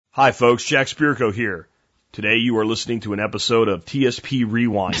Hi folks, Jack Spirko here. Today you are listening to an episode of TSP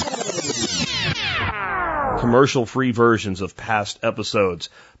Rewind. Commercial-free versions of past episodes,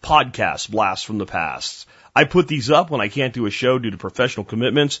 podcast blasts from the past. I put these up when I can't do a show due to professional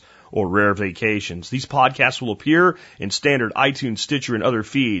commitments or rare vacations. These podcasts will appear in standard iTunes, Stitcher, and other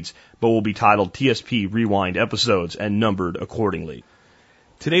feeds, but will be titled TSP Rewind episodes and numbered accordingly.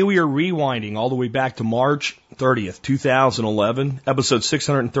 Today we are rewinding all the way back to March 30th, 2011, episode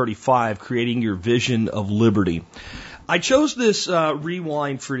 635, Creating Your Vision of Liberty. I chose this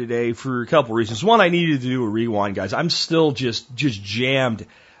rewind for today for a couple reasons. One, I needed to do a rewind, guys. I'm still just jammed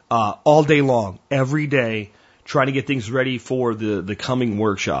all day long, every day, trying to get things ready for the coming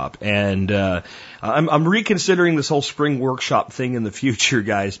workshop. And I'm reconsidering this whole spring workshop thing in the future,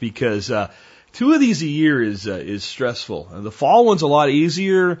 guys, because 2 of these a year is stressful. The fall one's a lot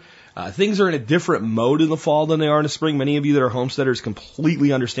easier. Things are in a different mode in the fall than they are in the spring. Many of you that are homesteaders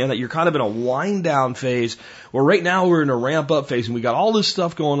completely understand that. You're kind of in a wind down phase, where right now we're in a ramp up phase, and we got all this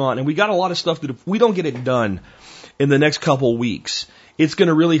stuff going on, and we got a lot of stuff that if we don't get it done in the next couple weeks, it's going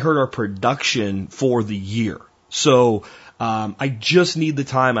to really hurt our production for the year. So I just need the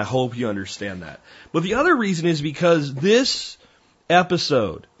time. I hope you understand that. But the other reason is because this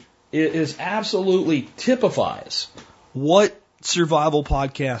episode is absolutely typifies what Survival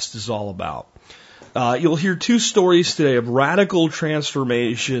Podcast is all about. You'll hear 2 stories today of radical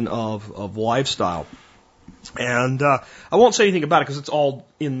transformation of lifestyle. And I won't say anything about it because it's all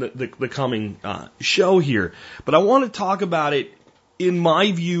in the coming show here. But I want to talk about it, in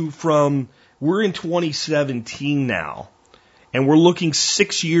my view, we're in 2017 now. And we're looking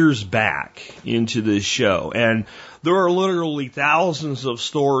 6 years back into this show. And there are literally thousands of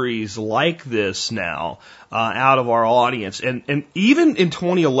stories like this now out of our audience. And even in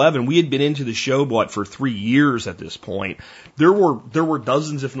 2011, we had been into the show, for 3 years at this point. There were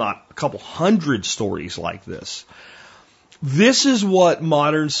dozens, if not a couple hundred stories like this. This is what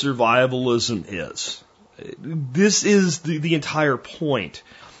modern survivalism is. This is the entire point.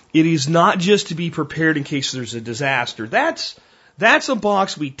 It is not just to be prepared in case there's a disaster. That's a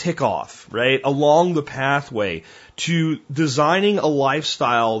box we tick off, right, along the pathway to designing a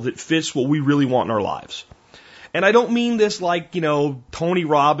lifestyle that fits what we really want in our lives. And I don't mean this like, Tony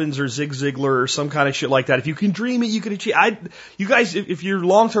Robbins or Zig Ziglar or some kind of shit like that. If you can dream it, you can achieve. You guys, if you're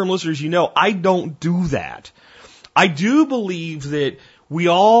long-term listeners, I don't do that. I do believe that we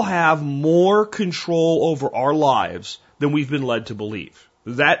all have more control over our lives than we've been led to believe.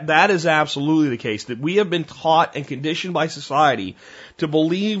 That is absolutely the case, that we have been taught and conditioned by society to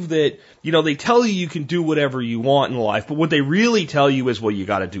believe that, they tell you can do whatever you want in life, but what they really tell you is, well, you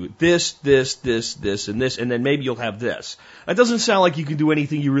gotta do this, and this, and then maybe you'll have this. That doesn't sound like you can do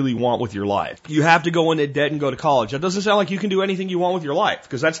anything you really want with your life. You have to go into debt and go to college. That doesn't sound like you can do anything you want with your life,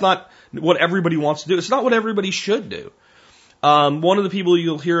 because that's not what everybody wants to do. It's not what everybody should do. One of the people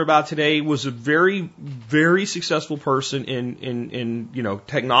you'll hear about today was a very, very successful person in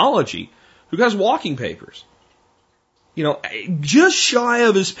technology who has walking papers. Just shy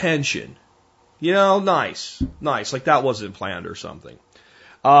of his pension. Nice. Like that wasn't planned or something.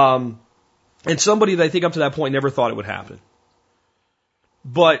 And somebody that I think up to that point never thought it would happen.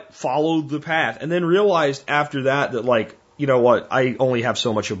 But followed the path and then realized after that, I only have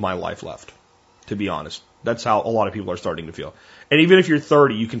so much of my life left, to be honest. That's how a lot of people are starting to feel. And even if you're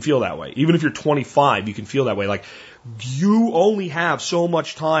 30, you can feel that way. Even if you're 25, you can feel that way. Like, you only have so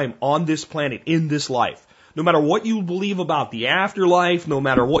much time on this planet, in this life. No matter what you believe about the afterlife, no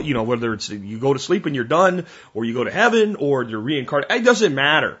matter what, whether it's you go to sleep and you're done, or you go to heaven, or you're reincarnated, it doesn't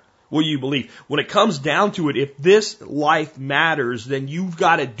matter what you believe. When it comes down to it, if this life matters, then you've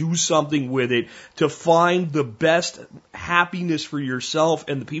got to do something with it to find the best happiness for yourself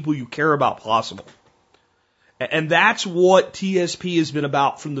and the people you care about possible. And that's what TSP has been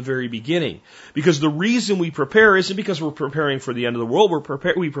about from the very beginning. Because the reason we prepare isn't because we're preparing for the end of the world.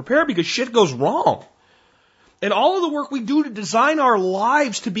 We prepare because shit goes wrong. And all of the work we do to design our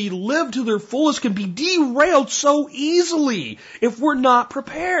lives to be lived to their fullest can be derailed so easily if we're not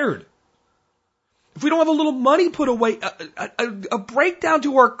prepared. If we don't have a little money put away, a breakdown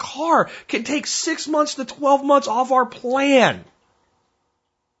to our car can take 6 months to 12 months off our plan.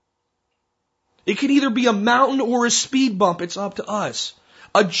 It can either be a mountain or a speed bump. It's up to us.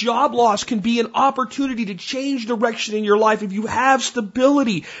 A job loss can be an opportunity to change direction in your life if you have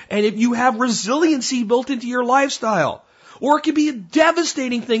stability and if you have resiliency built into your lifestyle. Or it can be a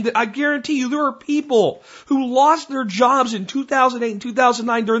devastating thing that I guarantee you there are people who lost their jobs in 2008 and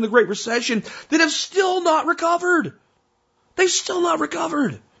 2009 during the Great Recession that have still not recovered. They've still not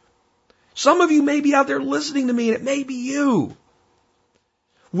recovered. Some of you may be out there listening to me and it may be you.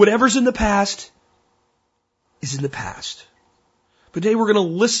 Whatever's in the past is in the past. But today we're going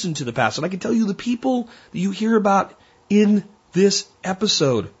to listen to the past. And I can tell you the people that you hear about in this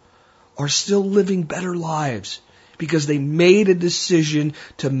episode are still living better lives because they made a decision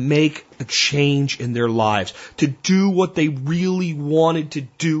to make a change in their lives, to do what they really wanted to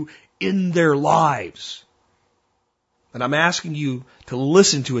do in their lives. And I'm asking you to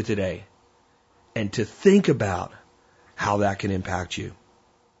listen to it today and to think about how that can impact you.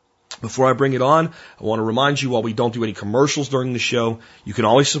 Before I bring it on, I want to remind you, while we don't do any commercials during the show, you can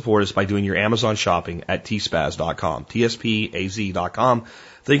always support us by doing your Amazon shopping at tspaz.com, TSPAZ.com.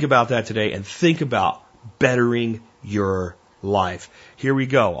 Think about that today and think about bettering your life. Here we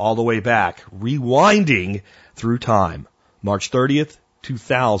go, all the way back, rewinding through time. March 30th,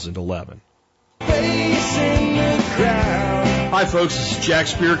 2011. Facing the crowd. Hi folks, this is Jack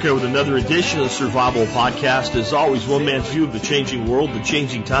Spirko with another edition of the Survival Podcast. As always, one man's view of the changing world, the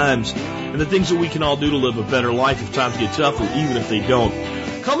changing times, and the things that we can all do to live a better life if times get tough or even if they don't.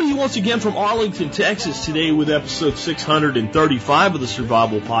 Coming to you once again from Arlington, Texas, today with episode 635 of the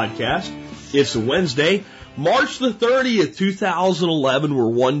Survival Podcast. It's a Wednesday, March the 30th, 2011. We're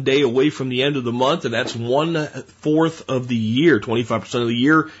one day away from the end of the month, and that's 1/4 of the year, 25% of the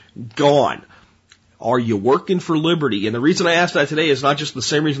year gone. Are you working for liberty? And the reason I asked that today is not just the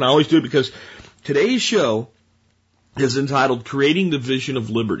same reason I always do it, because today's show is entitled Creating the Vision of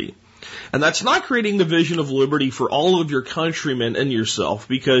Liberty. And that's not creating the vision of liberty for all of your countrymen and yourself,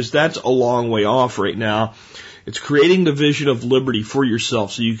 because that's a long way off right now. It's creating the vision of liberty for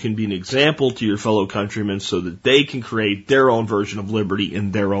yourself so you can be an example to your fellow countrymen so that they can create their own version of liberty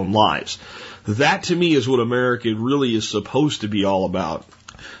in their own lives. That, to me, is what America really is supposed to be all about.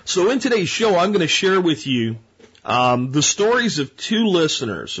 So in today's show, I'm going to share with you the stories of two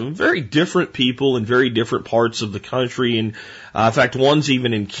listeners, some very different people in very different parts of the country, and in fact, one's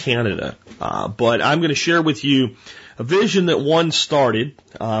even in Canada. But I'm going to share with you a vision that one started,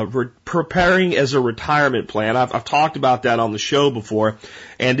 preparing as a retirement plan. I've talked about that on the show before,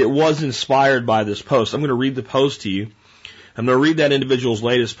 and it was inspired by this post. I'm going to read the post to you. I'm going to read that individual's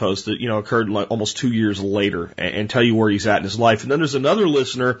latest post that, occurred almost 2 years later and tell you where he's at in his life. And then there's another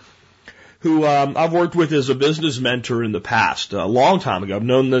listener who I've worked with as a business mentor in the past, a long time ago. I've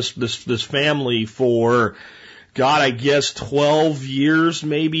known this family for, God, I guess 12 years,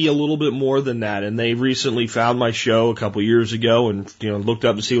 maybe a little bit more than that. And they recently found my show a couple years ago and, looked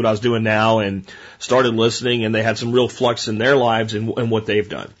up to see what I was doing now and started listening, and they had some real flux in their lives and what they've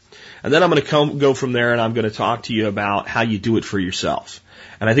done. And then I'm going to go from there, and I'm going to talk to you about how you do it for yourself.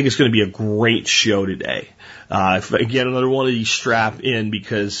 And I think it's going to be a great show today. Again, another one of these strap in,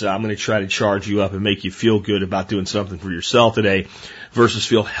 because I'm going to try to charge you up and make you feel good about doing something for yourself today versus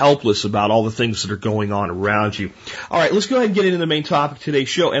feel helpless about all the things that are going on around you. All right, let's go ahead and get into the main topic of today's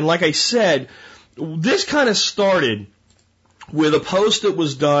show. And like I said, this kind of started with a post that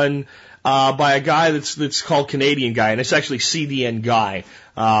was done by a guy that's called Canadian Guy, and it's actually CDN Guy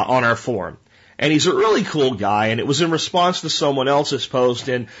on our forum. And he's a really cool guy, and it was in response to someone else's post.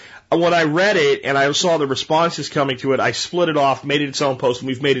 And when I read it and I saw the responses coming to it, I split it off, made it its own post, and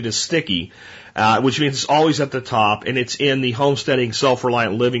we've made it a sticky, which means it's always at the top, and it's in the Homesteading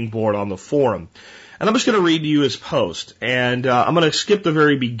Self-Reliant Living board on the forum. And I'm just going to read to you his post. And I'm going to skip the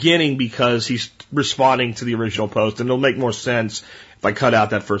very beginning because he's responding to the original post, and it'll make more sense if I cut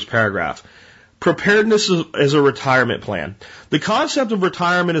out that first paragraph. Preparedness as a retirement plan. The concept of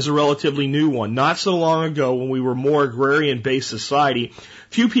retirement is a relatively new one. Not so long ago, when we were more agrarian-based society,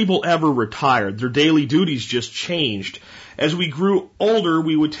 few people ever retired. Their daily duties just changed. As we grew older,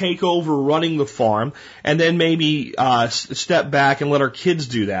 we would take over running the farm and then maybe step back and let our kids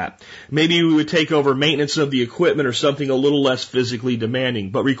do that. Maybe we would take over maintenance of the equipment or something a little less physically demanding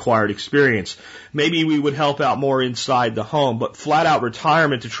but required experience. Maybe we would help out more inside the home, but flat-out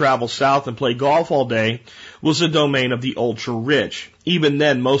retirement to travel south and play golf all day was the domain of the ultra-rich. Even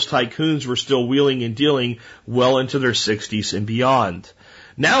then, most tycoons were still wheeling and dealing well into their 60s and beyond.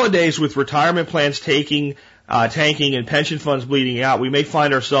 Nowadays, with retirement plans tanking and pension funds bleeding out, we may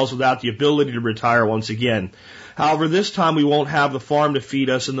find ourselves without the ability to retire once again. However, this time we won't have the farm to feed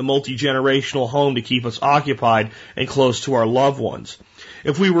us and the multi-generational home to keep us occupied and close to our loved ones.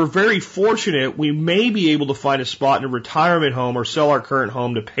 If we were very fortunate, we may be able to find a spot in a retirement home or sell our current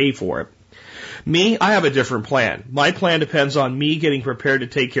home to pay for it. Me, I have a different plan. My plan depends on me getting prepared to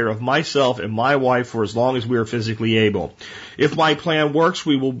take care of myself and my wife for as long as we are physically able. If my plan works,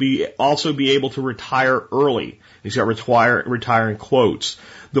 we will also be able to retire early. He's got retire in quotes.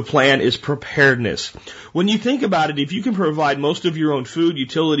 The plan is preparedness. When you think about it, if you can provide most of your own food,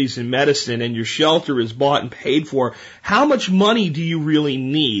 utilities, and medicine, and your shelter is bought and paid for, how much money do you really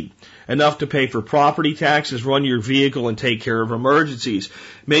need? Enough to pay for property taxes, run your vehicle, and take care of emergencies.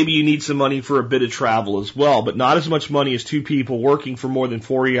 Maybe you need some money for a bit of travel as well, but not as much money as two people working for more than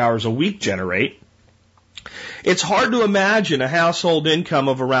 40 hours a week generate. It's hard to imagine a household income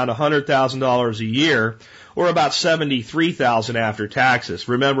of around $100,000 a year, or about $73,000 after taxes.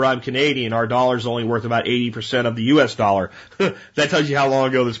 Remember, I'm Canadian. Our dollar's only worth about 80% of the U.S. dollar. That tells you how long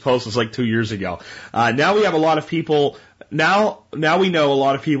ago this post was, like 2 years ago. Now we have a lot of people. Now we know a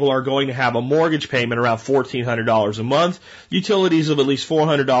lot of people are going to have a mortgage payment around $1,400 a month, utilities of at least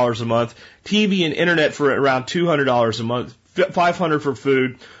 $400 a month, TV and internet for around $200 a month, $500 for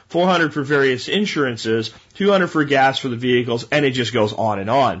food, $400 for various insurances, $200 for gas for the vehicles, and it just goes on and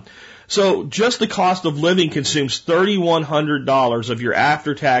on. So just the cost of living consumes $3,100 of your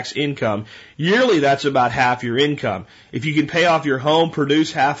after-tax income. Yearly, that's about half your income. If you can pay off your home,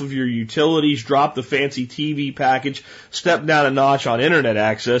 produce half of your utilities, drop the fancy TV package, step down a notch on internet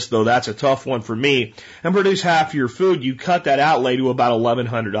access, though that's a tough one for me, and produce half your food, you cut that outlay to about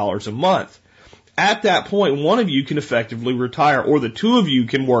 $1,100 a month. At that point, one of you can effectively retire, or the two of you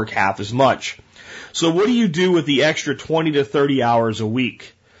can work half as much. So what do you do with the extra 20 to 30 hours a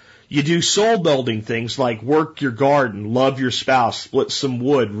week? You do soul building things like work your garden, love your spouse, split some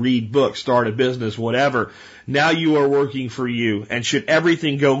wood, read books, start a business, whatever. Now you are working for you, and should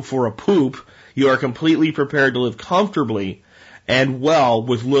everything go for a poop, you are completely prepared to live comfortably and well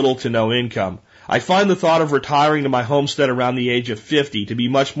with little to no income. I find the thought of retiring to my homestead around the age of 50 to be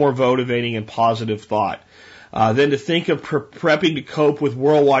much more motivating and positive thought than to think of prepping to cope with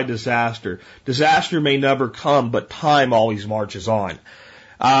worldwide disaster. Disaster may never come, but time always marches on.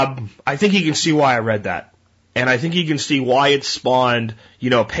 I think you can see why I read that. And I think you can see why it spawned,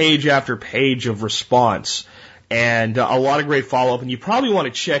 page after page of response and a lot of great follow-up. And you probably want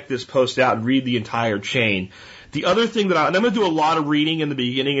to check this post out and read the entire chain. The other thing and I'm going to do a lot of reading in the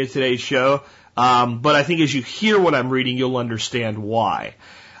beginning of today's show, but I think as you hear what I'm reading, you'll understand why.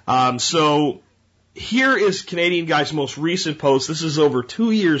 So here is Canadian Guy's most recent post. This is over 2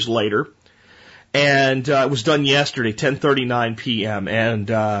 years later. And it was done yesterday, 10:39 p.m. And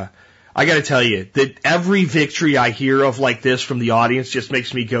I got to tell you that every victory I hear of like this from the audience just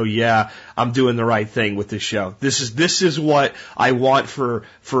makes me go, yeah, I'm doing the right thing with this show. This is what I want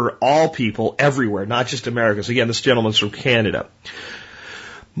for all people everywhere, not just Americans. Again, this gentleman's from Canada.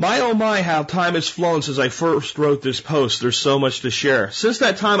 My oh my, how time has flown since I first wrote this post. There's so much to share. Since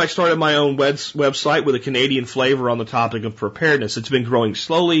that time, I started my own website with a Canadian flavor on the topic of preparedness. It's been growing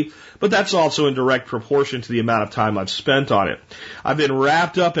slowly, but that's also in direct proportion to the amount of time I've spent on it. I've been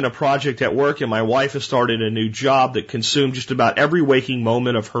wrapped up in a project at work, and my wife has started a new job that consumed just about every waking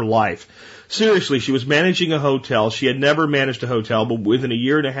moment of her life. Seriously, she was managing a hotel. She had never managed a hotel, but within a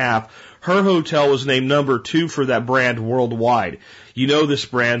year and a half, her hotel was named number 2 for that brand worldwide. You know this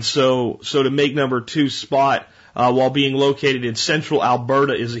brand, so to make number 2 spot while being located in central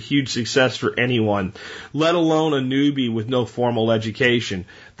Alberta is a huge success for anyone, let alone a newbie with no formal education.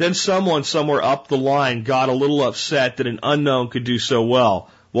 Then someone somewhere up the line got a little upset that an unknown could do so well.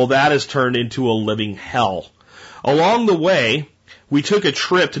 Well, that has turned into a living hell. Along the way, we took a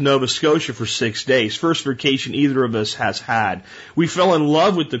trip to Nova Scotia for 6 days, first vacation either of us has had. We fell in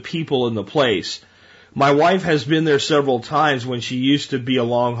love with the people in the place. My wife has been there several times when she used to be a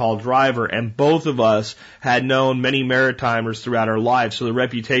long-haul driver, and both of us had known many Maritimers throughout our lives, so the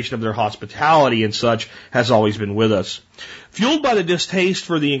reputation of their hospitality and such has always been with us. Fueled by the distaste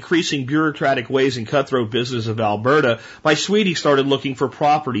for the increasing bureaucratic ways and cutthroat business of Alberta, my sweetie started looking for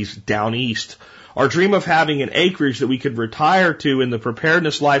properties down east. Our dream of having an acreage that we could retire to in the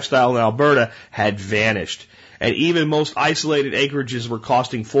preparedness lifestyle in Alberta had vanished. And even most isolated acreages were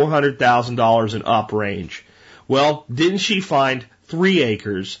costing $400,000 and up range. Well, didn't she find 3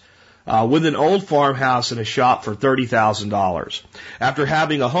 acres with an old farmhouse and a shop for $30,000? After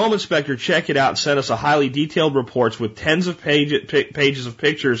having a home inspector check it out and send us a highly detailed reports with tens of pages of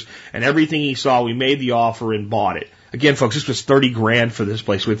pictures and everything he saw, we made the offer and bought it. Again, folks, this was $30,000 for this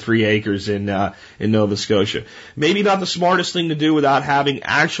place with 3 acres in Nova Scotia. Maybe not the smartest thing to do without having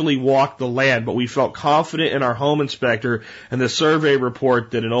actually walked the land, but we felt confident in our home inspector and the survey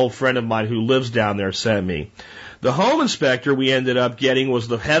report that an old friend of mine who lives down there sent me. The home inspector we ended up getting was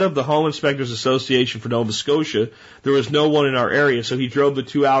the head of the Home Inspectors Association for Nova Scotia. There was no one in our area, so he drove the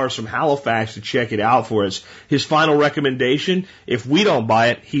 2 hours from Halifax to check it out for us. His final recommendation, if we don't buy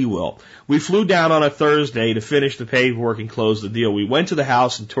it, he will. We flew down on a Thursday to finish the paperwork and close the deal. We went to the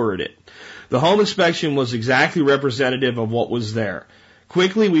house and toured it. The home inspection was exactly representative of what was there.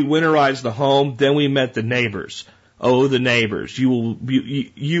 Quickly, we winterized the home, then we met the neighbors. Oh, the neighbors. You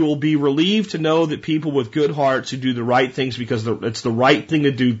will be relieved to know that people with good hearts who do the right things because it's the right thing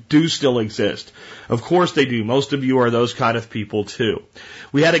to do still exist. Of course they do. Most of you are those kind of people too.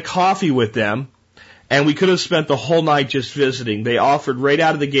 We had a coffee with them, and we could have spent the whole night just visiting. They offered right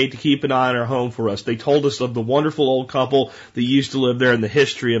out of the gate to keep an eye on our home for us. They told us of the wonderful old couple that used to live there and the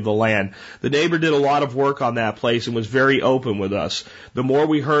history of the land. The neighbor did a lot of work on that place and was very open with us. The more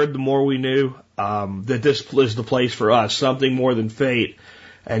we heard, the more we knew that this is the place for us, something more than fate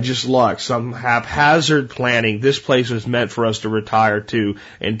and just luck, some haphazard planning. This place was meant for us to retire to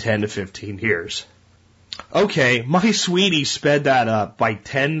in 10 to 15 years. Okay, my sweetie sped that up by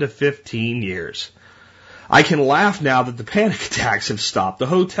 10 to 15 years. I can laugh now that the panic attacks have stopped. The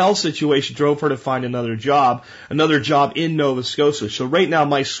hotel situation drove her to find another job in Nova Scotia. So right now,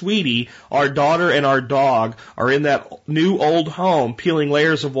 my sweetie, our daughter, and our dog are in that new old home, peeling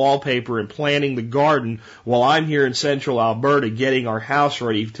layers of wallpaper and planting the garden, while I'm here in central Alberta getting our house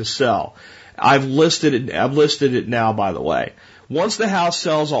ready to sell. I've listed it now, by the way. Once the house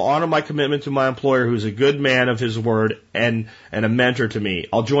sells, I'll honor my commitment to my employer, who's a good man of his word and a mentor to me.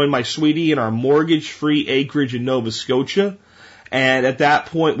 I'll join my sweetie in our mortgage-free acreage in Nova Scotia, and at that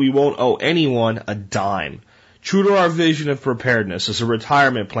point, we won't owe anyone a dime. True to our vision of preparedness as a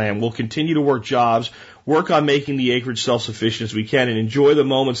retirement plan, we'll continue to work jobs, work on making the acreage self-sufficient as we can, and enjoy the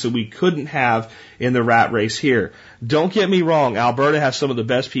moments that we couldn't have in the rat race here. Don't get me wrong, Alberta has some of the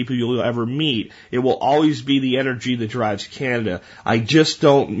best people you'll ever meet. It will always be the energy that drives Canada. I just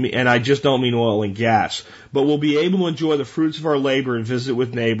don't mean oil and gas. But we'll be able to enjoy the fruits of our labor and visit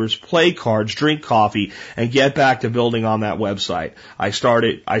with neighbors, play cards, drink coffee, and get back to building on that website. I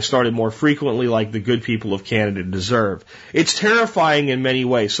started more frequently like the good people of Canada deserve. It's terrifying in many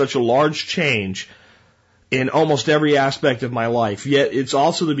ways, such a large change in almost every aspect of my life. Yet it's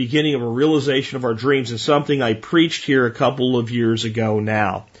also the beginning of a realization of our dreams and something I preached here a couple of years ago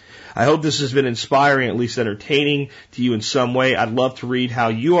now. I hope this has been inspiring, at least entertaining to you in some way. I'd love to read how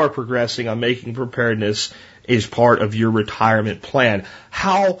you are progressing on making preparedness is part of your retirement plan.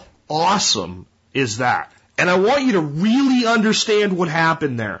 How awesome is that? And I want you to really understand what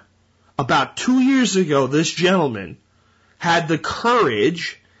happened there. About 2 years ago, this gentleman had the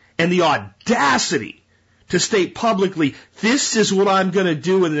courage and the audacity to state publicly, this is what I'm going to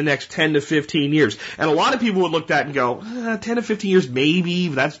do in the next 10 to 15 years. And a lot of people would look at that and go, 10 to 15 years, maybe,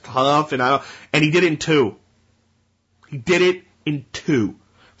 that's tough. And he did it in 2. He did it in 2.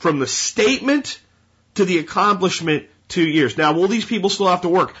 From the statement to the accomplishment, 2 years. Now, will these people still have to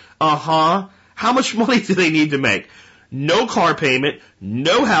work? How much money do they need to make? No car payment,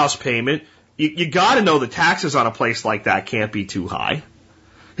 no house payment. You got to know the taxes on a place like that can't be too high.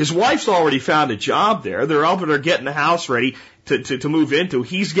 His wife's already found a job there. They're up and they're getting the house ready to move into.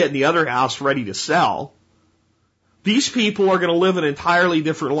 He's getting the other house ready to sell. These people are going to live an entirely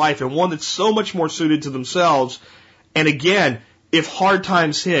different life and one that's so much more suited to themselves. And again, if hard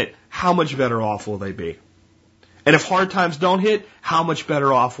times hit, how much better off will they be? And if hard times don't hit, how much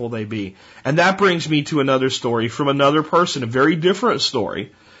better off will they be? And that brings me to another story from another person, a very different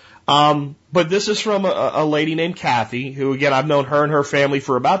story. But this is from a lady named Kathy, who, again, I've known her and her family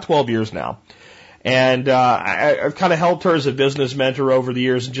for about 12 years now. And I've kind of helped her as a business mentor over the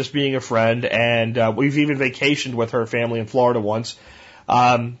years and just being a friend. And we've even vacationed with her family in Florida once.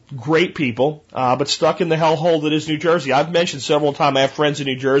 Great people, but stuck in the hellhole that is New Jersey. I've mentioned several times I have friends in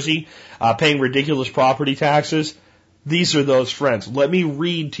New Jersey paying ridiculous property taxes. These are those friends. Let me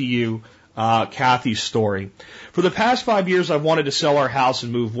read to you Kathy's story. For the past 5 years, I've wanted to sell our house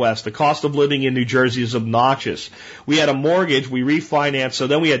and move west. The cost of living in New Jersey is obnoxious. We had a mortgage, we refinanced, so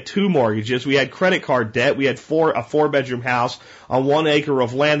then we had 2 mortgages. We had credit card debt. We had a 4-bedroom house on 1 acre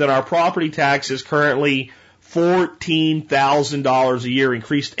of land, and our property tax is currently $14,000 a year,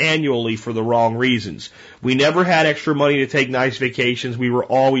 increased annually for the wrong reasons. We never had extra money to take nice vacations. We were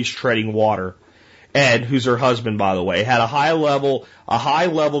always treading water. Ed, who's her husband, by the way, had a high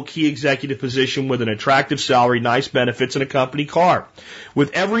level key executive position with an attractive salary, nice benefits, and a company car.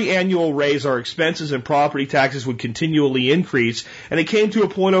 With every annual raise, our expenses and property taxes would continually increase, and it came to a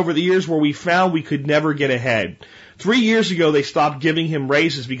point over the years where we found we could never get ahead. 3 years ago, they stopped giving him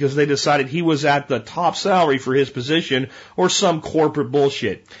raises because they decided he was at the top salary for his position or some corporate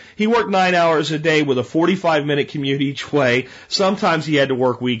bullshit. He worked 9 hours a day with a 45-minute commute each way. Sometimes he had to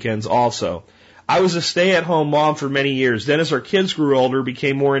work weekends also. I was a stay-at-home mom for many years. Then as our kids grew older,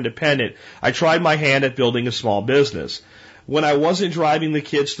 became more independent, I tried my hand at building a small business. When I wasn't driving the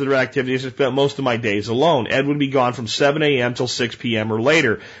kids to their activities, I spent most of my days alone. Ed would be gone from 7 a.m. till 6 p.m. or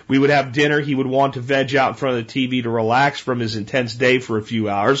later. We would have dinner. He would want to veg out in front of the TV to relax from his intense day for a few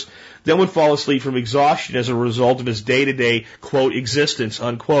hours, then would fall asleep from exhaustion as a result of his day-to-day, quote, existence,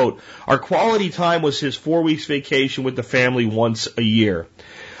 unquote. Our quality time was his 4 weeks vacation with the family once a year.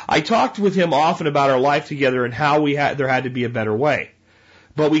 I talked with him often about our life together and how there had to be a better way.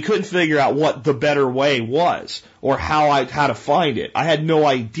 But we couldn't figure out what the better way was or how to find it. I had no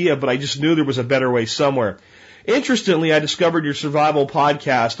idea, but I just knew there was a better way somewhere. Interestingly, I discovered your survival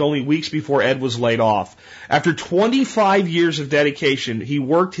podcast only weeks before Ed was laid off. After 25 years of dedication, he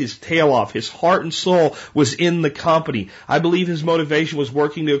worked his tail off. His heart and soul was in the company. I believe his motivation was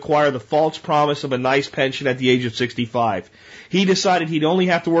working to acquire the false promise of a nice pension at the age of 65. He decided he'd only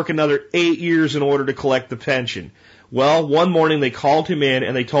have to work another 8 years in order to collect the pension. Well, one morning they called him in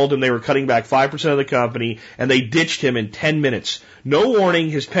and they told him they were cutting back 5% of the company and they ditched him in 10 minutes. No warning,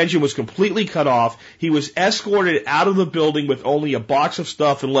 his pension was completely cut off. He was escorted out of the building with only a box of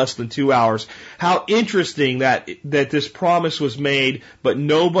stuff in less than 2 hours. How interesting that this promise was made, but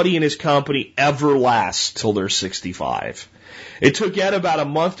nobody in his company ever lasts till they're 65. It took Ed about a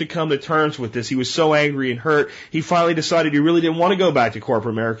month to come to terms with this. He was so angry and hurt, he finally decided he really didn't want to go back to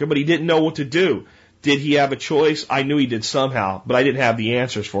corporate America, but he didn't know what to do. Did he have a choice? I knew he did somehow, but I didn't have the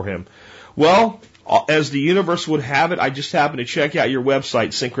answers for him. Well, as the universe would have it, I just happened to check out your website.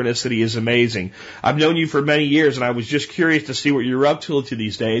 Synchronicity is amazing. I've known you for many years, and I was just curious to see what you're up to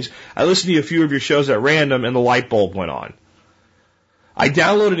these days. I listened to a few of your shows at random, and the light bulb went on. I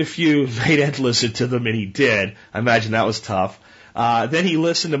downloaded a few, made Ed listen to them, and he did. I imagine that was tough. Then he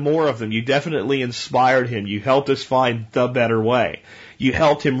listened to more of them. You definitely inspired him. You helped us find the better way. You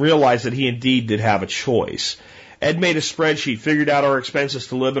helped him realize that he indeed did have a choice. Ed made a spreadsheet, figured out our expenses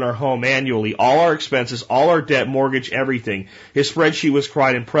to live in our home annually, all our expenses, all our debt, mortgage, everything. His spreadsheet was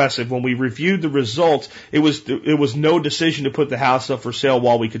quite impressive. When we reviewed the results, it was no decision to put the house up for sale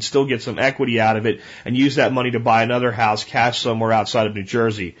while we could still get some equity out of it and use that money to buy another house cash somewhere outside of New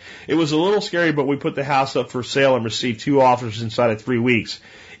Jersey. It was a little scary, but we put the house up for sale and received 2 offers inside of 3 weeks.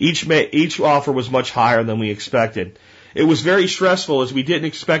 Each offer was much higher than we expected. It was very stressful as we didn't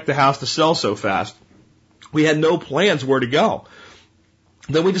expect the house to sell so fast. We had no plans where to go.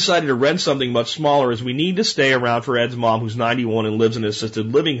 Then we decided to rent something much smaller as we need to stay around for Ed's mom, who's 91 and lives in an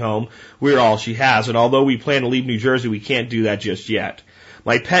assisted living home. We're all she has, and although we plan to leave New Jersey, we can't do that just yet.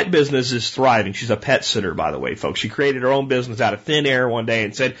 My pet business is thriving. She's a pet sitter, by the way, folks. She created her own business out of thin air one day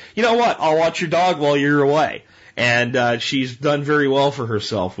and said, you know what, I'll watch your dog while you're away. And she's done very well for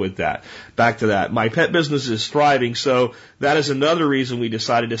herself with that. Back to that. My pet business is thriving, so that is another reason we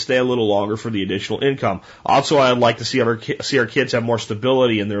decided to stay a little longer for the additional income. Also, I'd like to see our kids have more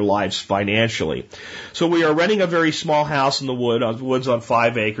stability in their lives financially. So we are renting a very small house in the woods on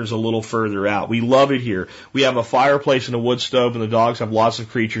 5 acres a little further out. We love it here. We have a fireplace and a wood stove, and the dogs have lots of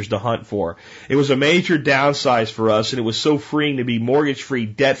creatures to hunt for. It was a major downsize for us, and it was so freeing to be mortgage-free,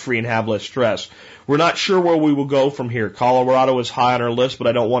 debt-free, and have less stress. We're not sure where we will go from here. Colorado is high on our list, but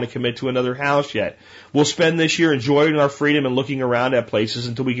I don't want to commit to another house yet. We'll spend this year enjoying our freedom and looking around at places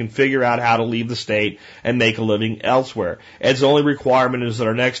until we can figure out how to leave the state and make a living elsewhere. Ed's only requirement is that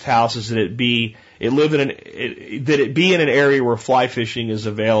our next house is that it be in an area where fly fishing is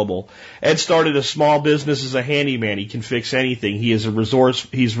available. Ed started a small business as a handyman. He can fix anything. He's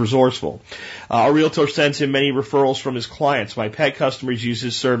resourceful. Our realtor sends him many referrals from his clients. My pet customers use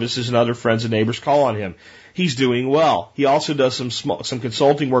his services, and other friends and neighbors call on him. He's doing well. He also does some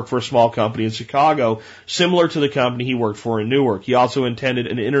consulting work for a small company in Chicago, similar to the company he worked for in Newark. He also attended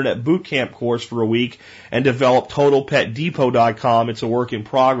an internet boot camp course for a week and developed TotalPetDepot.com. It's a work in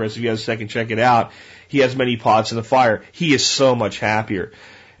progress. If you have a second, check it out. He has many pots in the fire. He is so much happier.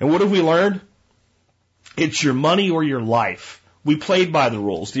 And what have we learned? It's your money or your life. We played by the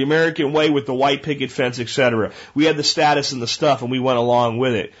rules, the American way with the white picket fence, etc. We had the status and the stuff, and we went along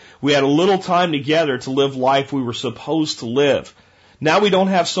with it. We had a little time together to live life we were supposed to live. Now we don't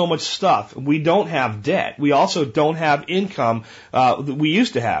have so much stuff. We don't have debt. We also don't have income that we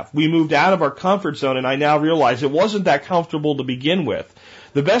used to have. We moved out of our comfort zone, and I now realize it wasn't that comfortable to begin with.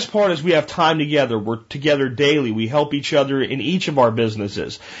 The best part is we have time together. We're together daily. We help each other in each of our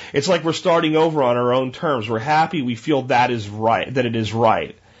businesses. It's like we're starting over on our own terms. We're happy. We feel that is right, that it is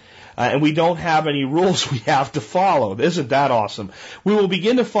right. And we don't have any rules we have to follow. Isn't that awesome? We will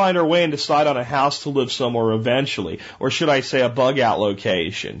begin to find our way and decide on a house to live somewhere eventually, or should I say a bug out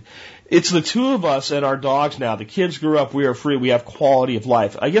location. It's the two of us and our dogs now. The kids grew up. We are free. We have quality of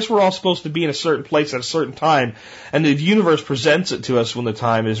life. I guess we're all supposed to be in a certain place at a certain time, and the universe presents it to us when the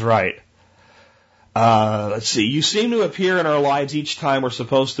time is right. Let's see. You seem to appear in our lives each time we're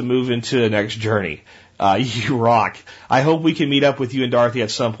supposed to move into the next journey. You rock. I hope we can meet up with you and Dorothy at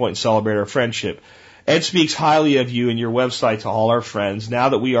some point and celebrate our friendship. Ed speaks highly of you and your website to all our friends. Now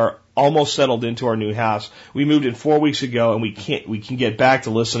that we are almost settled into our new house, we moved in 4 weeks ago, and we can get back to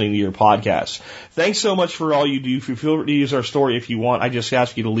listening to your podcast. Thanks so much for all you do. If you feel free to use our story if you want, I just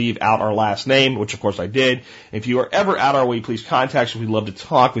ask you to leave out our last name, which of course I did. If you are ever out our way, please contact us. We'd love to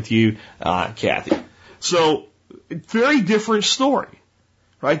talk with you, Kathy. So, very different story,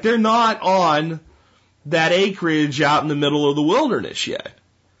 right? They're not on that acreage out in the middle of the wilderness yet.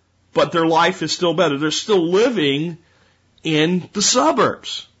 But their life is still better. They're still living in the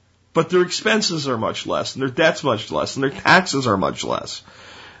suburbs. But their expenses are much less, and their debt's much less, and their taxes are much less.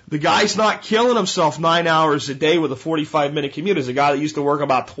 The guy's not killing himself 9 hours a day with a 45-minute commute. As a guy that used to work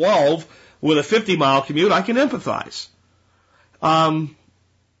about 12 with a 50-mile commute, I can empathize.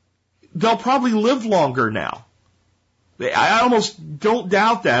 They'll probably live longer now. I almost don't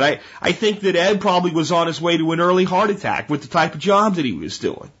doubt that. I think that Ed probably was on his way to an early heart attack with the type of job that he was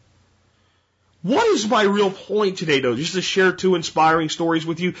doing. What is my real point today, though? Just to share two inspiring stories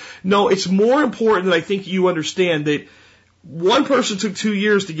with you? No, it's more important that I think you understand that one person took 2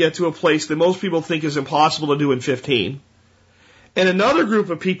 years to get to a place that most people think is impossible to do in 15. And another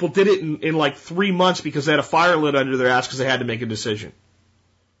group of people did it in like 3 months because they had a fire lit under their ass because they had to make a decision.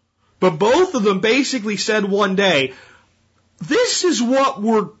 But both of them basically said one day, this is what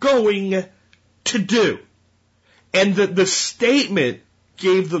we're going to do. And the statement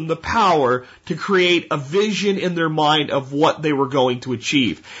gave them the power to create a vision in their mind of what they were going to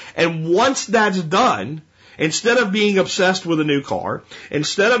achieve. And once that's done, instead of being obsessed with a new car,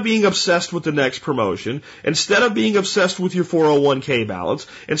 instead of being obsessed with the next promotion, instead of being obsessed with your 401k balance,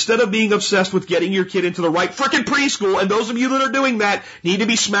 instead of being obsessed with getting your kid into the right frickin' preschool, and those of you that are doing that need to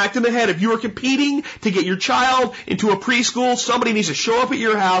be smacked in the head. If you are competing to get your child into a preschool, somebody needs to show up at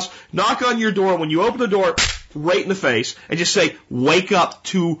your house, knock on your door, and when you open the door, right in the face, and just say, wake up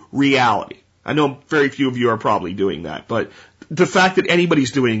to reality. I know very few of you are probably doing that, but the fact that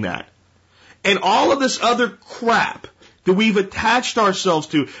anybody's doing that, and all of this other crap that we've attached ourselves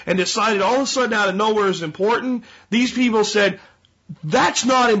to and decided all of a sudden out of nowhere is important, these people said, that's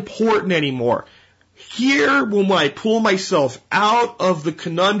not important anymore. Here, when I pull myself out of the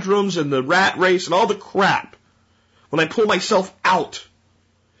conundrums and the rat race and all the crap, when I pull myself out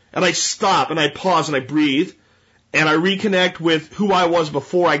and I stop and I pause and I breathe and I reconnect with who I was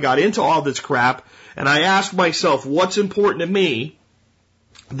before I got into all this crap and I ask myself what's important to me,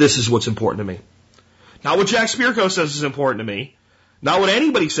 this is what's important to me. Not what Jack Spirko says is important to me. Not what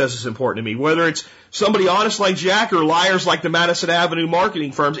anybody says is important to me. Whether it's somebody honest like Jack or liars like the Madison Avenue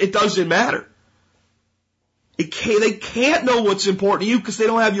marketing firms, it doesn't matter. They can't know what's important to you because they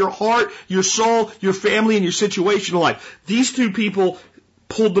don't have your heart, your soul, your family, and your situation in life. These two people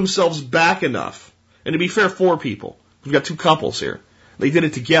pulled themselves back enough. And to be fair, 4 people. We've got 2 couples here. They did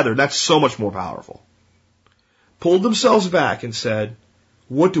it together. That's so much more powerful. Pulled themselves back and said,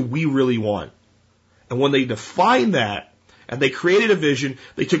 what do we really want? And when they defined that and they created a vision,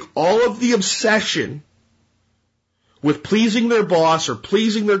 they took all of the obsession with pleasing their boss or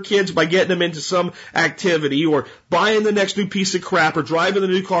pleasing their kids by getting them into some activity or buying the next new piece of crap or driving the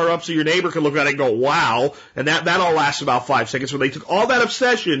new car up so your neighbor can look at it and go, wow. And that all lasts about 5 seconds. But they took all that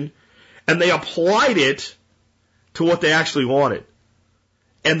obsession and they applied it to what they actually wanted.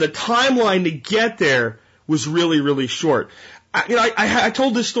 And the timeline to get there was really, really short. I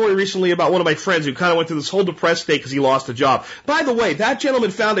told this story recently about one of my friends who kind of went through this whole depressed state because he lost a job. By the way, that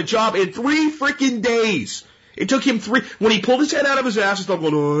gentleman found a job in 3 freaking days. It took him 3. When he pulled his head out of his ass and started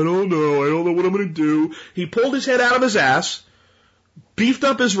going, oh, I don't know what I'm going to do. He pulled his head out of his ass, beefed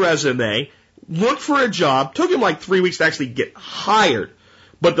up his resume, looked for a job. Took him like 3 weeks to actually get hired.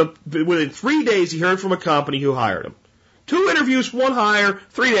 But within 3 days, he heard from a company who hired him. 2 interviews, 1 hire,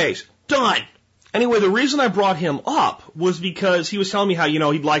 3 days. Done. Anyway, the reason I brought him up was because he was telling me how,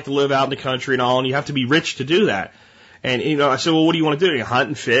 he'd like to live out in the country and all, and you have to be rich to do that. And, I said, well, what do you want to do? You hunt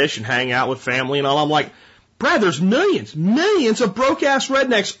and fish and hang out with family and all. I'm like, Brad, there's millions of broke-ass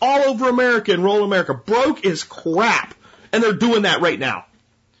rednecks all over America and rural America. Broke is crap. And they're doing that right now.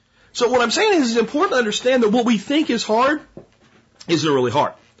 So what I'm saying is it's important to understand that what we think is hard isn't really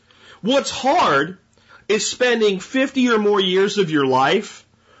hard. What's hard is spending 50 or more years of your life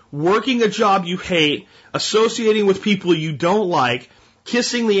working a job you hate, associating with people you don't like,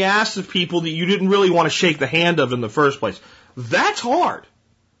 kissing the ass of people that you didn't really want to shake the hand of in the first place. That's hard.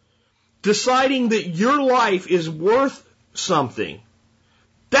 Deciding that your life is worth something,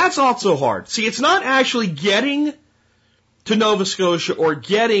 that's also hard. See, it's not actually getting to Nova Scotia or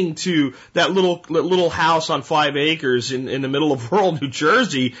getting to that little house on 5 acres in the middle of rural New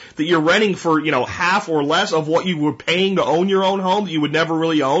Jersey that you're renting for, half or less of what you were paying to own your own home that you would never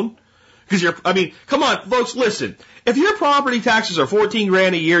really own. Because come on, folks, listen. If your property taxes are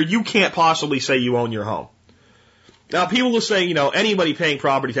 $14,000 a year, you can't possibly say you own your home. Now, people will say, anybody paying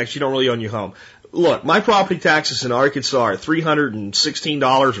property tax, you don't really own your home. Look, my property taxes in Arkansas are $316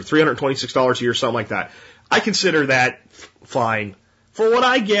 or $326 a year, something like that. I consider that fine. For what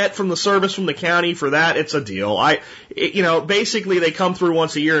I get from the service from the county, for that, it's a deal. Basically they come through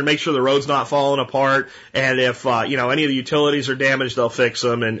once a year and make sure the road's not falling apart. And if, any of the utilities are damaged, they'll fix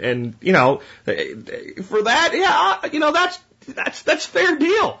them. And for that, that's fair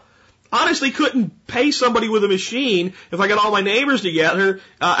deal. Honestly, couldn't pay somebody with a machine. If I got all my neighbors together,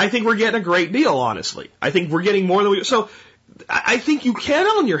 I think we're getting a great deal, honestly. I think we're getting more than so I think you can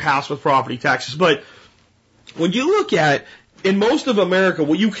own your house with property taxes, but when you look at, in most of America,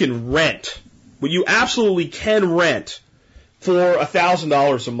 what you can rent, what you absolutely can rent for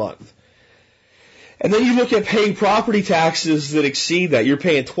 $1,000 a month. And then you look at paying property taxes that exceed that. You're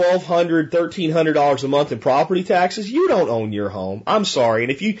paying $1,200, $1,300 a month in property taxes. You don't own your home. I'm sorry.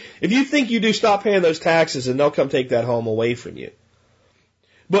 And if you think you do, stop paying those taxes and they'll come take that home away from you.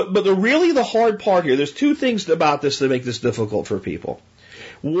 But the hard part here, there's two things about this that make this difficult for people.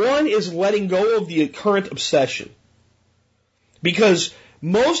 One is letting go of the current obsession. Because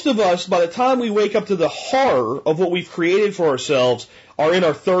most of us, by the time we wake up to the horror of what we've created for ourselves, are in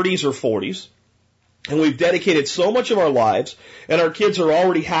our 30s or 40s. And we've dedicated so much of our lives, and our kids are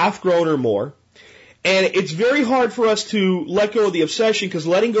already half grown or more. And it's very hard for us to let go of the obsession, because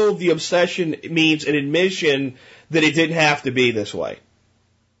letting go of the obsession means an admission that it didn't have to be this way.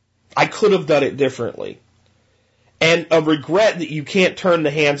 I could have done it differently. And a regret that you can't turn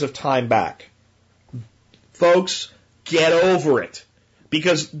the hands of time back. Folks, get over it.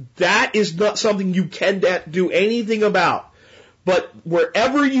 Because that is not something you can do anything about. But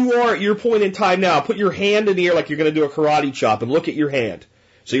wherever you are at your point in time now, put your hand in the air like you're going to do a karate chop and look at your hand.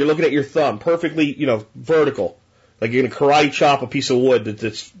 So you're looking at your thumb, perfectly, vertical. Like you're going to karate chop a piece of wood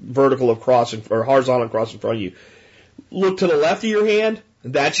that's vertical across or horizontal across in front of you. Look to the left of your hand,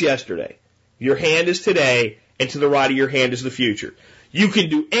 and that's yesterday. Your hand is today, and to the right of your hand is the future. You can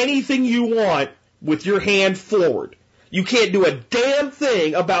do anything you want with your hand forward. You can't do a damn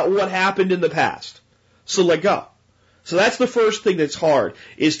thing about what happened in the past. So let go. So that's the first thing that's hard,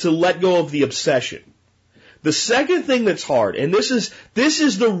 is to let go of the obsession. The second thing that's hard, and this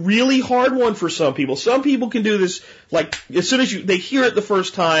is the really hard one for some people. Some people can do this, like, as soon as they hear it the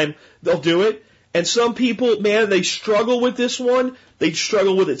first time, they'll do it. And some people, man, they struggle with this one. They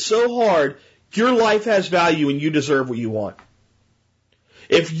struggle with it so hard. Your life has value and you deserve what you want.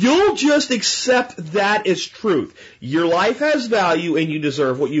 If you'll just accept that as truth, your life has value and you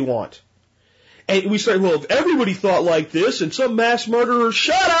deserve what you want. And we say, well, if everybody thought like this and some mass murderer,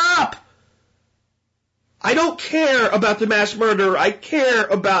 shut up! I don't care about the mass murderer. I care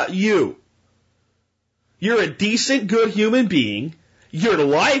about you. You're a decent, good human being. Your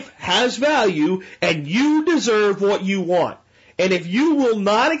life has value and you deserve what you want. And if you will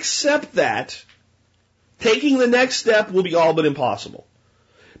not accept that, taking the next step will be all but impossible.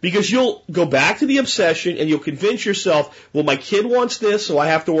 Because you'll go back to the obsession and you'll convince yourself, well, my kid wants this, so I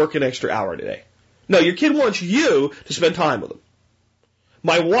have to work an extra hour today. No, your kid wants you to spend time with them.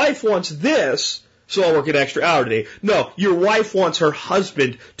 My wife wants this, so I'll work an extra hour today. No, your wife wants her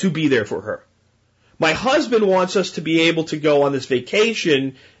husband to be there for her. My husband wants us to be able to go on this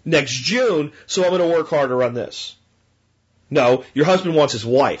vacation next June, so I'm going to work harder on this. No, your husband wants his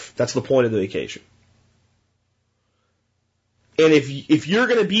wife. That's the point of the vacation. And if you're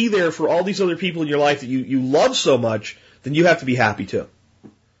going to be there for all these other people in your life that you love so much, then you have to be happy too.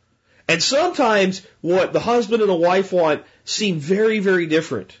 And sometimes what the husband and the wife want seem very, very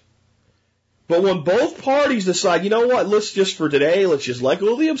different. But when both parties decide, you know what, let's just for today, let's just let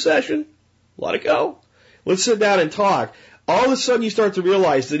go of the obsession, let it go. Let's sit down and talk. All of a sudden you start to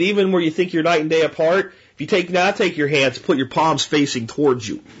realize that even where you think you're night and day apart, if If you take your hands, put your palms facing towards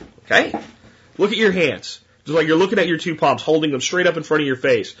you. Okay? Look at your hands. Just like you're looking at your two palms, holding them straight up in front of your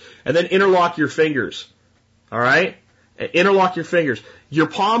face. And then interlock your fingers. All right? Interlock your fingers. Your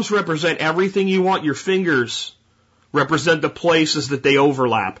palms represent everything you want. Your fingers represent the places that they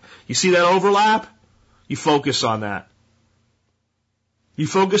overlap. You see that overlap? You focus on that. You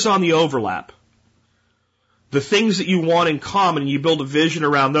focus on the overlap. The things that you want in common, and you build a vision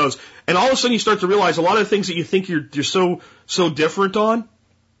around those. And all of a sudden you start to realize a lot of the things that you think you're so different on,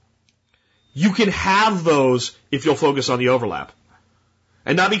 you can have those if you'll focus on the overlap.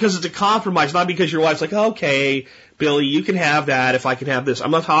 And not because it's a compromise, not because your wife's like, okay, Billy, you can have that if I can have this.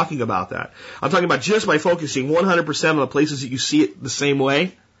 I'm not talking about that. I'm talking about just by focusing 100% on the places that you see it the same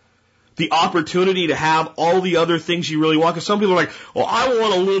way, the opportunity to have all the other things you really want. Because some people are like, well, I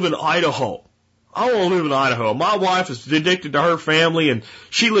want to live in Idaho. I want to live in Idaho. My wife is addicted to her family, and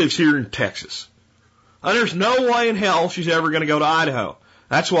she lives here in Texas. And there's no way in hell she's ever going to go to Idaho.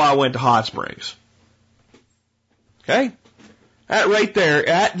 That's why I went to Hot Springs. Okay? That right there,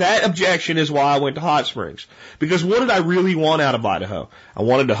 that objection is why I went to Hot Springs. Because what did I really want out of Idaho? I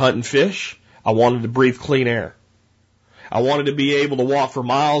wanted to hunt and fish. I wanted to breathe clean air. I wanted to be able to walk for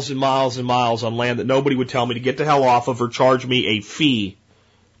miles and miles and miles on land that nobody would tell me to get the hell off of or charge me a fee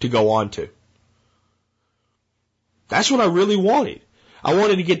to go onto. That's what I really wanted. I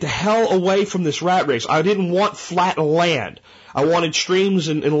wanted to get the hell away from this rat race. I didn't want flat land. I wanted streams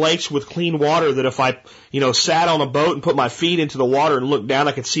and lakes with clean water that if I, sat on a boat and put my feet into the water and looked down,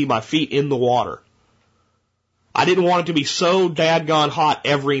 I could see my feet in the water. I didn't want it to be so dadgone hot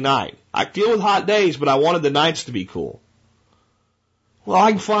every night. I deal with hot days, but I wanted the nights to be cool. Well,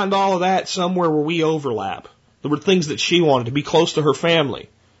 I can find all of that somewhere where we overlap. There were things that she wanted to be close to her family,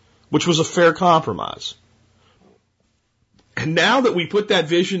 which was a fair compromise. And now that we put that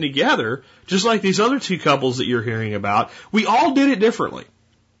vision together, just like these other two couples that you're hearing about, we all did it differently.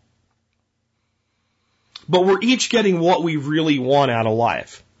 But we're each getting what we really want out of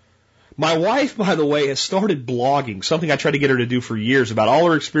life. My wife, by the way, has started blogging, something I tried to get her to do for years, about all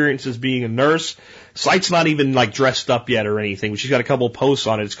her experiences being a nurse. Site's not even dressed up yet or anything, but she's got a couple of posts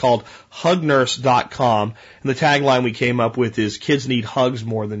on it. It's called hugnurse.com, and the tagline we came up with is, kids need hugs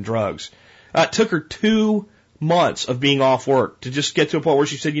more than drugs. It took her 2 months of being off work to just get to a point where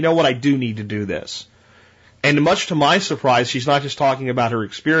she said, you know what, I do need to do this. And much to my surprise, she's not just talking about her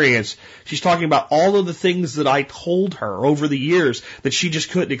experience, she's talking about all of the things that I told her over the years that she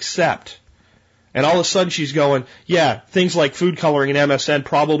just couldn't accept. And all of a sudden she's going, yeah, things like food coloring and MSN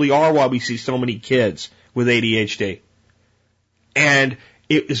probably are why we see so many kids with ADHD. And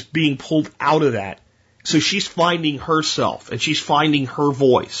it is being pulled out of that. So she's finding herself, and she's finding her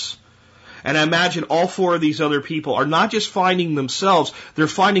voice. And I imagine all 4 of these other people are not just finding themselves, they're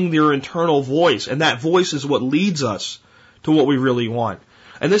finding their internal voice. And that voice is what leads us to what we really want.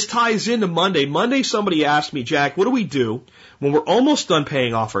 And this ties into Monday. Monday somebody asked me, Jack, what do we do when we're almost done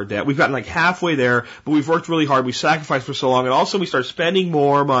paying off our debt? We've gotten halfway there, but we've worked really hard. We sacrificed for so long. And also we start spending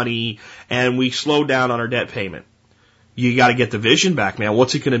more money and we slow down on our debt payment. You got to get the vision back, man.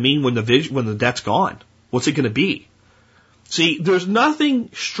 What's it going to mean when the debt's gone? What's it going to be? See, there's nothing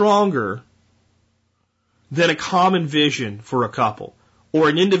stronger than a common vision for a couple, or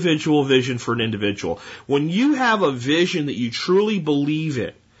an individual vision for an individual. When you have a vision that you truly believe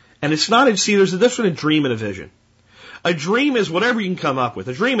in, and it's not, there's a difference between a dream and a vision. A dream is whatever you can come up with.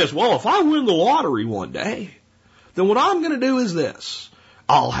 A dream is, well, if I win the lottery one day, then what I'm going to do is this.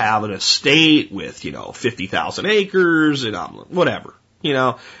 I'll have an estate with, 50,000 acres and whatever,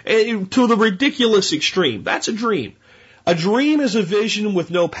 to the ridiculous extreme. That's a dream. A dream is a vision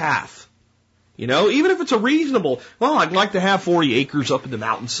with no path. Even if it's a reasonable, well, I'd like to have 40 acres up in the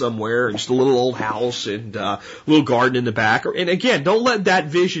mountains somewhere and just a little old house and a little garden in the back. And again, don't let that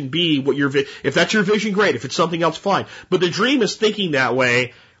vision be what if that's your vision, great. If it's something else, fine. But the dream is thinking that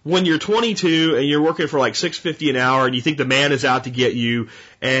way when you're 22 and you're working for $6.50 an hour and you think the man is out to get you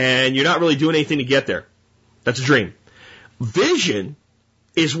and you're not really doing anything to get there. That's a dream. Vision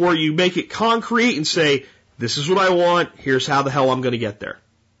is where you make it concrete and say, this is what I want, here's how the hell I'm going to get there.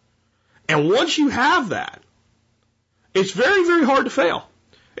 And once you have that, it's very, very hard to fail.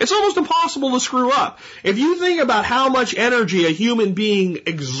 It's almost impossible to screw up. If you think about how much energy a human being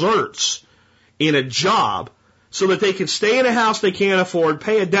exerts in a job so that they can stay in a house they can't afford,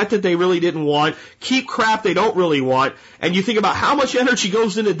 pay a debt that they really didn't want, keep crap they don't really want, and you think about how much energy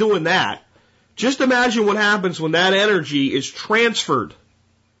goes into doing that, just imagine what happens when that energy is transferred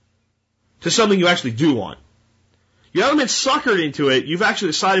to something you actually do want. You haven't been suckered into it. You've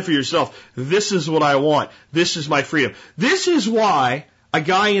actually decided for yourself, this is what I want. This is my freedom. This is why a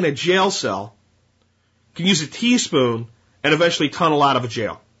guy in a jail cell can use a teaspoon and eventually tunnel out of a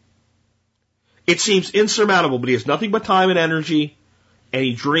jail. It seems insurmountable, but he has nothing but time and energy, and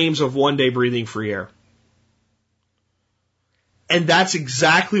he dreams of one day breathing free air. And that's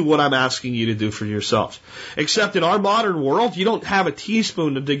exactly what I'm asking you to do for yourselves. Except in our modern world, you don't have a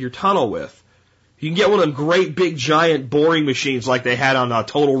teaspoon to dig your tunnel with. You can get one of them great big giant boring machines like they had on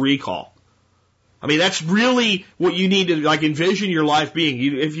Total Recall. I mean, that's really what you need to like envision your life being.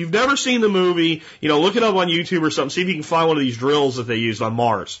 If you've never seen the movie, look it up on YouTube or something. See if you can find one of these drills that they used on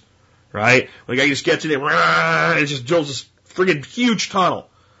Mars, right? The guy just gets in there and it just drills this friggin' huge tunnel.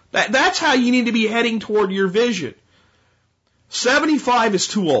 That's how you need to be heading toward your vision. 75 is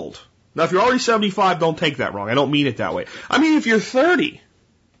too old. Now, if you're already 75, don't take that wrong. I don't mean it that way. I mean, if you're 30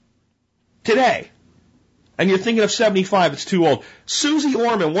 today, and you're thinking of 75, it's too old. Susie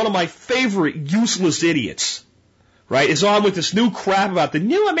Orman, one of my favorite useless idiots, right, is on with this new crap about the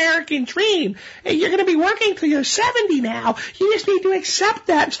new American dream. Hey, you're going to be working till you're 70 now. You just need to accept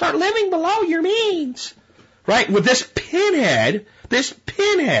that and start living below your means. Right? With this pinhead,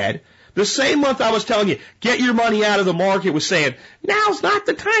 the same month I was telling you, get your money out of the market, was saying, now's not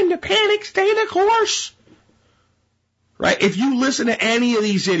the time to panic, stay the course. Right? If you listen to any of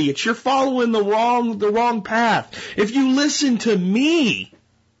these idiots, you're following the wrong path. If you listen to me,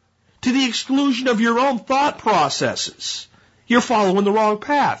 to the exclusion of your own thought processes, you're following the wrong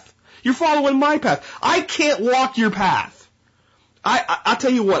path. You're following my path. I can't walk your path. I'll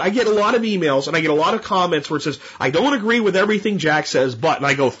tell you what, I get a lot of emails and I get a lot of comments where it says, I don't agree with everything Jack says, but, and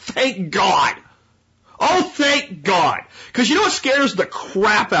I go, thank God. Oh, thank God. Because you know what scares the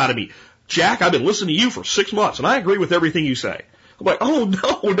crap out of me? Jack, I've been listening to you for 6 months and I agree with everything you say. I'm like, oh,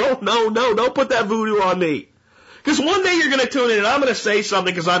 no, don't put that voodoo on me. Because one day you're going to tune in and I'm going to say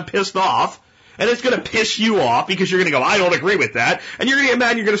something because I'm pissed off. And it's going to piss you off because you're going to go, I don't agree with that. And you're going to get mad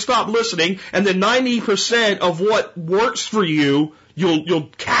and you're going to stop listening. And then 90% of what works for you, you'll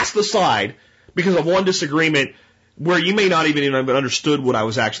cast aside because of one disagreement where you may not even have understood what I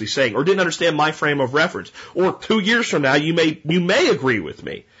was actually saying or didn't understand my frame of reference. Or 2 years from now, you may agree with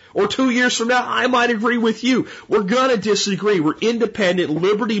me. Or 2 years from now, I might agree with you. We're going to disagree. We're independent,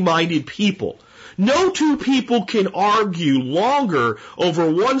 liberty-minded people. No two people can argue longer over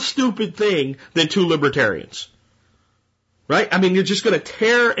one stupid thing than two libertarians. Right? I mean, you're just going to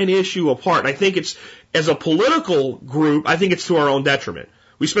tear an issue apart. And I think it's, as a political group, I think it's to our own detriment.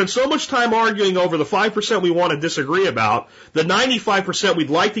 We spend so much time arguing over the 5% we want to disagree about, the 95% we'd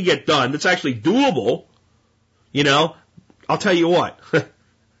like to get done that's actually doable. I'll tell you what.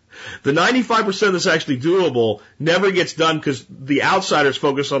 The 95% that's actually doable never gets done because the outsiders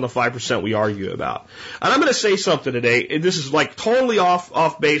focus on the 5% we argue about. And I'm going to say something today, and this is like totally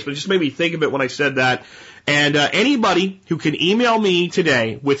off base, but it just made me think of it when I said that. And anybody who can email me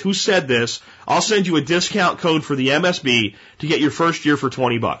today with who said this, I'll send you a discount code for the MSB to get your first year for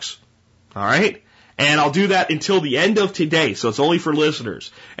 $20. All right? And I'll do that until the end of today, so it's only for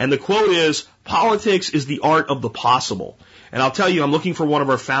listeners. And the quote is, politics is the art of the possible. And I'll tell you, I'm looking for one of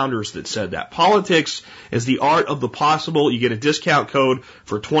our founders that said that. Politics is the art of the possible. You get a discount code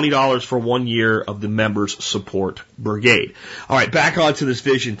for $20 for 1 year of the Members Support Brigade. All right, back onto this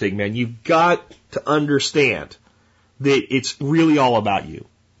vision thing, man. You've got to understand that it's really all about you.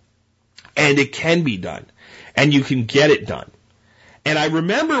 And it can be done. And you can get it done. And I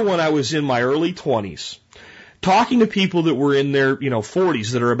remember when I was in my early 20s, talking to people that were in their,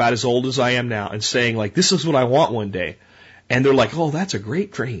 40s that are about as old as I am now and saying, like, this is what I want one day. And they're like, oh, that's a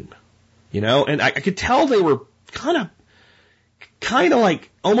great dream. And I could tell they were kind of like,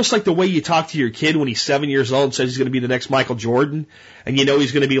 almost like the way you talk to your kid when he's 7 years old and says he's going to be the next Michael Jordan. And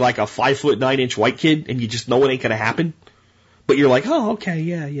he's going to be like a 5'9" white kid and you just know it ain't going to happen. But you're like, oh, okay,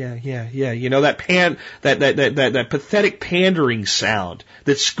 yeah. That pathetic pandering sound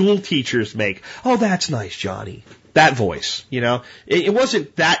that school teachers make. Oh, that's nice, Johnny. That voice, It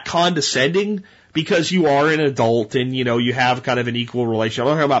wasn't that condescending because you are an adult and, you have kind of an equal relationship. I'm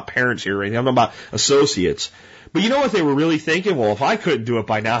not talking about parents here or anything. I'm talking about associates. But you know what they were really thinking? Well, if I couldn't do it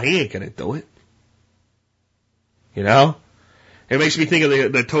by now, he ain't going to do it. It makes me think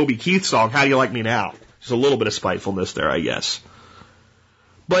of the Toby Keith song, How Do You Like Me Now? There's a little bit of spitefulness there, I guess.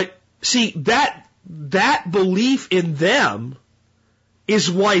 But see, that belief in them is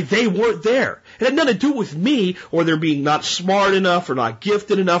why they weren't there. It had nothing to do with me or their being not smart enough or not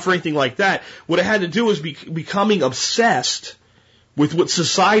gifted enough or anything like that. What it had to do was becoming obsessed with what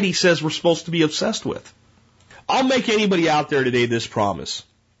society says we're supposed to be obsessed with. I'll make anybody out there today this promise.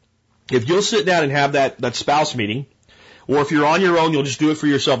 If you'll sit down and have that spouse meeting, or if you're on your own, you'll just do it for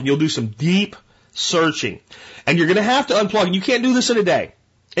yourself and you'll do some deep searching. And you're going to have to unplug. And you can't do this in a day.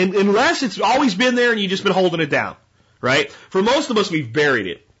 And unless it's always been there and you've just been holding it down, right? For most of us, we've buried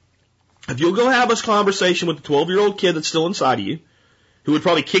it. If you'll go have a conversation with the 12-year-old kid that's still inside of you, who would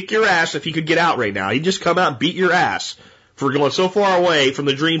probably kick your ass if he could get out right now, he'd just come out and beat your ass for going so far away from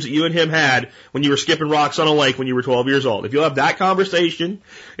the dreams that you and him had when you were skipping rocks on a lake when you were 12 years old. If you'll have that conversation,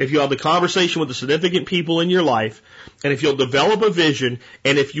 if you'll have the conversation with the significant people in your life, and if you'll develop a vision,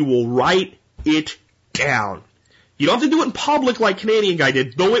 and if you will write it down. You don't have to do it in public like Canadian guy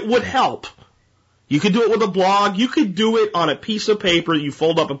did, though it would help. You could do it with a blog. You could do it on a piece of paper that you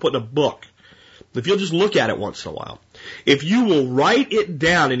fold up and put in a book. If you'll just look at it once in a while. If you will write it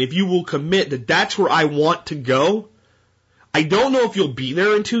down and if you will commit that that's where I want to go, I don't know if you'll be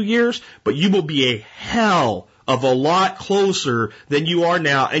there in 2 years, but you will be a hell of a lot closer than you are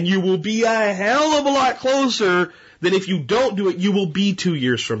now. And you will be a hell of a lot closer than if you don't do it, you will be 2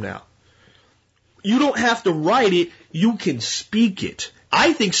 years from now. You don't have to write it, you can speak it.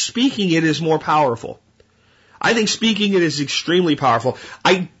 I think speaking it is more powerful. I think speaking it is extremely powerful.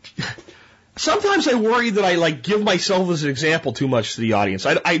 Sometimes I worry that I give myself as an example too much to the audience.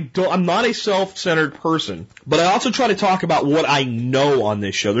 I'm not a self-centered person, but I also try to talk about what I know on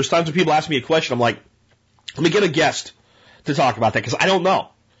this show. There's times when people ask me a question, I'm like, let me get a guest to talk about that because I don't know.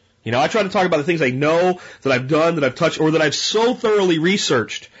 I try to talk about the things I know, that I've done, that I've touched, or that I've so thoroughly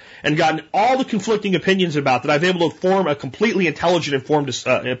researched and gotten all the conflicting opinions about that I've been able to form a completely intelligent, informed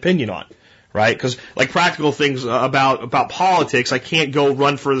opinion on. Right? Because practical things about politics, I can't go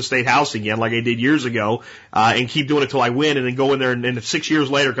run for the state house again like I did years ago and keep doing it till I win and then go in there and 6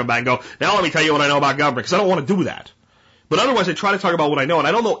 years later come back and go, now let me tell you what I know about government, because I don't want to do that. But otherwise I try to talk about what I know, and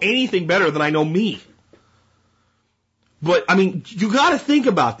I don't know anything better than I know me. But, you got to think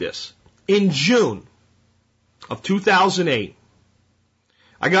about this. In June of 2008,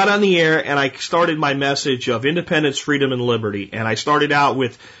 I got on the air and I started my message of independence, freedom, and liberty. And I started out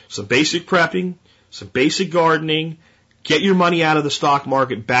with some basic prepping, some basic gardening, get your money out of the stock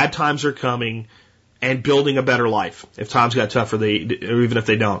market, bad times are coming, and building a better life if times got tougher, or even if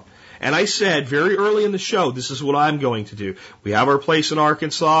they don't. And I said very early in the show, this is what I'm going to do. We have our place in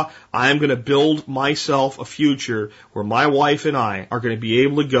Arkansas. I am going to build myself a future where my wife and I are going to be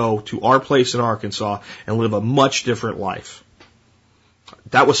able to go to our place in Arkansas and live a much different life.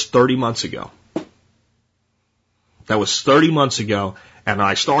 That was 30 months ago. And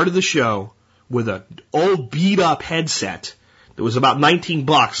I started the show with an old beat-up headset that was about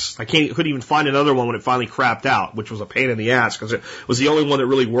 $19. I couldn't even find another one when it finally crapped out, which was a pain in the ass because it was the only one that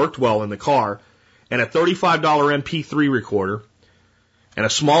really worked well in the car, and a $35 MP3 recorder, and a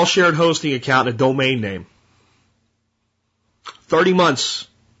small shared hosting account and a domain name. 30 months,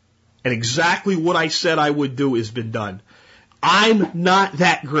 and exactly what I said I would do has been done. I'm not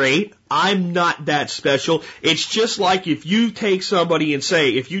that great. I'm not that special. It's just like if you take somebody and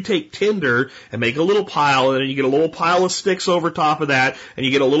say, if you take tinder and make a little pile, and then you get a little pile of sticks over top of that, and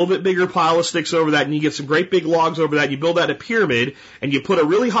you get a little bit bigger pile of sticks over that, and you get some great big logs over that, and you build that in a pyramid, and you put a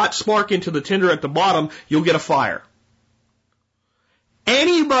really hot spark into the tinder at the bottom, you'll get a fire.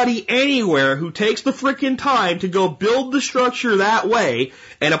 Anybody anywhere who takes the frickin' time to go build the structure that way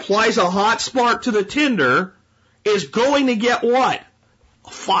and applies a hot spark to the tinder is going to get what? A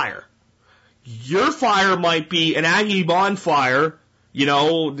fire. Your fire might be an Aggie bonfire,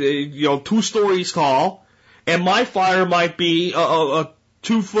 2 stories tall, and my fire might be a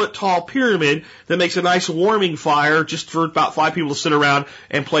 2-foot tall pyramid that makes a nice warming fire just for about 5 people to sit around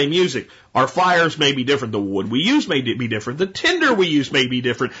and play music. Our fires may be different. The wood we use may be different. The tinder we use may be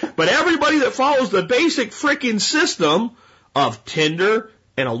different. But everybody that follows the basic frickin' system of tinder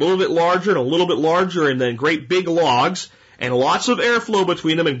and a little bit larger and a little bit larger and then great big logs and lots of airflow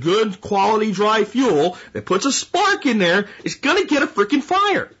between them and good quality dry fuel that puts a spark in there is going to get a frickin'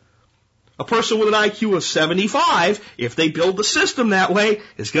 fire. A person with an IQ of 75, if they build the system that way,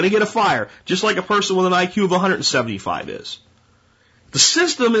 is going to get a fire, just like a person with an IQ of 175 is. The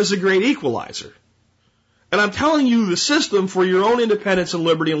system is a great equalizer. And I'm telling you the system for your own independence and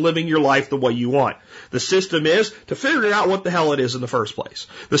liberty and living your life the way you want. The system is to figure out what the hell it is in the first place.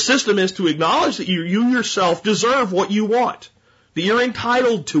 The system is to acknowledge that you yourself deserve what you want, that you're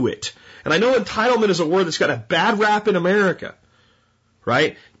entitled to it. And I know entitlement is a word that's got a bad rap in America,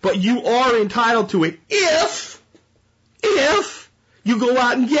 right? But you are entitled to it if you go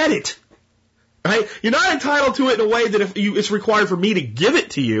out and get it, right? You're not entitled to it in a way that it's required for me to give it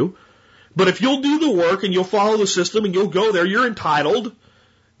to you. But if you'll do the work and you'll follow the system and you'll go there, you're entitled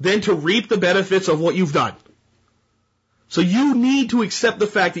then to reap the benefits of what you've done. So you need to accept the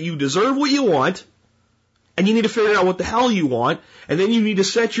fact that you deserve what you want, and you need to figure out what the hell you want, and then you need to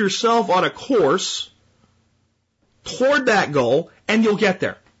set yourself on a course toward that goal, and you'll get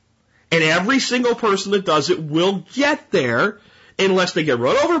there. And every single person that does it will get there unless they get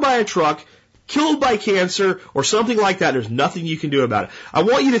run over by a truck, killed by cancer, or something like that. There's nothing you can do about it. I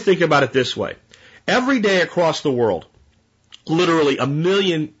want you to think about it this way. Every day across the world, literally 1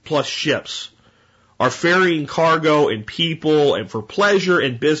 million plus ships are ferrying cargo and people and for pleasure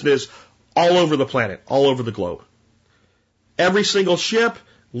and business all over the planet, all over the globe. Every single ship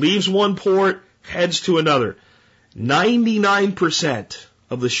leaves one port, heads to another. 99%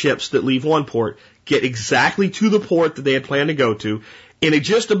 of the ships that leave one port get exactly to the port that they had planned to go to in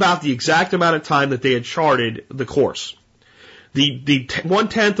just about the exact amount of time that they had charted the course. The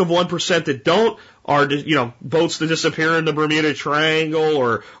 1/10 of 1% that don't are, boats that disappear in the Bermuda Triangle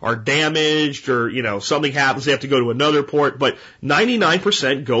or are damaged or, something happens, they have to go to another port. But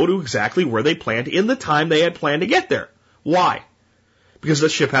 99% go to exactly where they planned in the time they had planned to get there. Why? Because the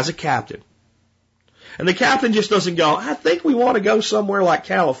ship has a captain. And the captain just doesn't go, I think we want to go somewhere like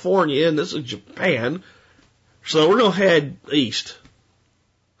California, and this is Japan, so we're going to head east.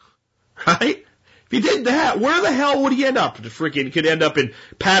 Right? If he did that, where the hell would he end up? It could end up in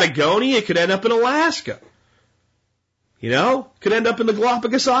Patagonia. It could end up in Alaska. Could end up in the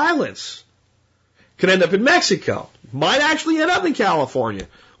Galapagos Islands. Could end up in Mexico. Might actually end up in California.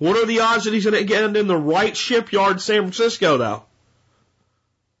 What are the odds that he's going to end in the right shipyard in San Francisco, though?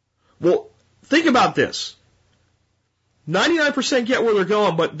 Well, think about this. 99% get where they're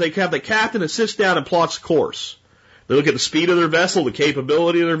going, but they have the captain that sits down and plots a course. They look at the speed of their vessel, the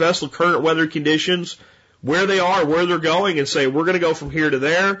capability of their vessel, current weather conditions, where they are, where they're going, and say, we're going to go from here to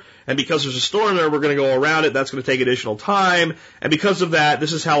there, and because there's a storm there, we're going to go around it. That's going to take additional time, and because of that,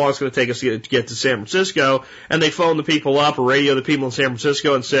 this is how long it's going to take us to get to San Francisco. And they phone the people up or radio the people in San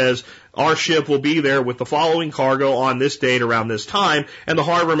Francisco and says, our ship will be there with the following cargo on this date around this time, and the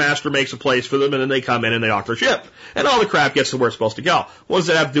harbor master makes a place for them, and then they come in and they dock their ship. And all the crap gets to where it's supposed to go. What does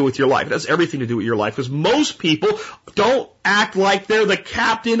that have to do with your life? It has everything to do with your life, because most people don't act like they're the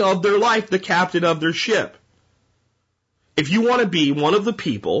captain of their life, the captain of their ship. If you want to be one of the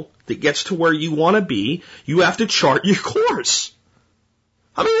people that gets to where you want to be, you have to chart your course.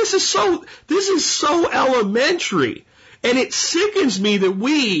 I mean, this is so elementary. And it sickens me that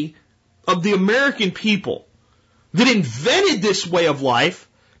we, of the American people, that invented this way of life,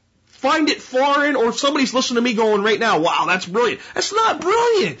 find it foreign, or somebody's listening to me going right now, wow, that's brilliant. That's not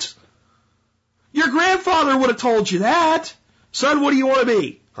brilliant. Your grandfather would have told you that. Son, what do you want to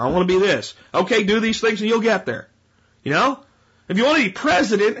be? I want to be this. Okay, do these things and you'll get there. If you want to be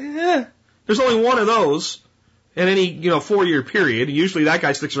president, there's only one of those in any, 4-year period. And usually that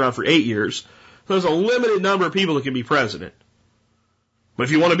guy sticks around for 8 years. So there's a limited number of people that can be president. But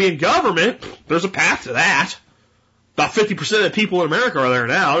if you want to be in government, there's a path to that. About 50% of the people in America are there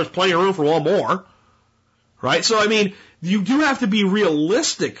now. There's plenty of room for one more. Right? So, you do have to be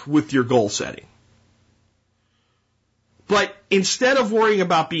realistic with your goal setting. But instead of worrying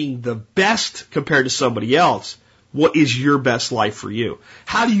about being the best compared to somebody else, what is your best life for you?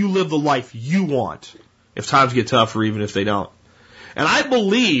 How do you live the life you want if times get tough or even if they don't? And I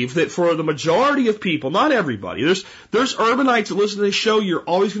believe that for the majority of people, not everybody, there's urbanites that listen to this show. You're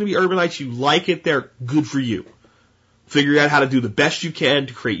always going to be urbanites. You like it. They're good for you. Figure out how to do the best you can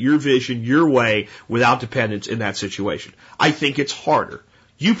to create your vision, your way, without dependence in that situation. I think it's harder.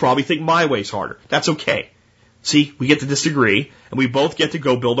 You probably think my way's harder. That's okay. See, we get to disagree, and we both get to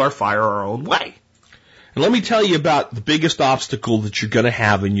go build our fire our own way. And let me tell you about the biggest obstacle that you're going to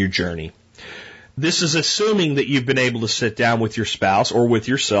have in your journey. This is assuming that you've been able to sit down with your spouse or with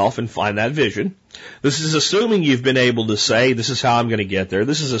yourself and find that vision. This is assuming you've been able to say, this is how I'm going to get there.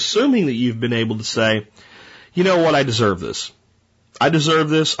 This is assuming that you've been able to say, you know what, I deserve this. I deserve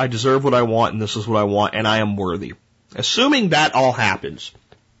this, I deserve what I want, and this is what I want, and I am worthy. Assuming that all happens,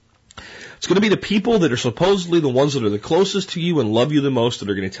 it's going to be the people that are supposedly the ones that are the closest to you and love you the most that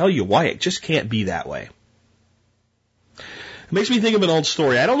are going to tell you why it just can't be that way. It makes me think of an old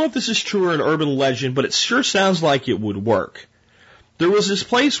story. I don't know if this is true or an urban legend, but it sure sounds like it would work. There was this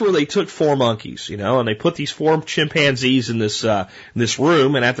place where they took 4 monkeys, and they put these 4 chimpanzees in this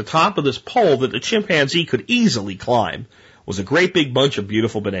room, and at the top of this pole that the chimpanzee could easily climb was a great big bunch of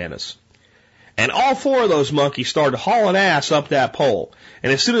beautiful bananas. And all 4 of those monkeys started hauling ass up that pole.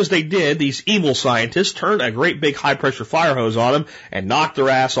 And as soon as they did, these evil scientists turned a great big high-pressure fire hose on them and knocked their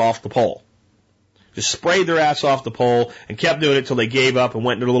ass off the pole. Just sprayed their ass off the pole and kept doing it till they gave up and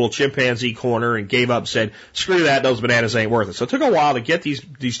went into a little chimpanzee corner and gave up and said, screw that, those bananas ain't worth it. So it took a while to get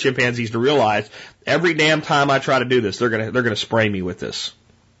these chimpanzees to realize every damn time I try to do this, they're gonna spray me with this.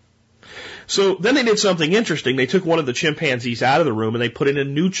 So then they did something interesting. They took one of the chimpanzees out of the room and they put in a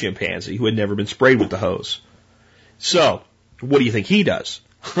new chimpanzee who had never been sprayed with the hose. So, what do you think he does?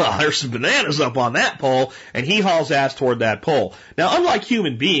 There's some bananas up on that pole, and he hauls ass toward that pole. Now, unlike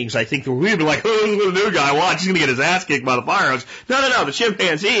human beings, I think we'd be like, oh, the new guy, watch, he's going to get his ass kicked by the fire hose. No, the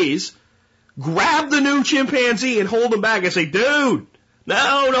chimpanzees grab the new chimpanzee and hold him back and say, dude,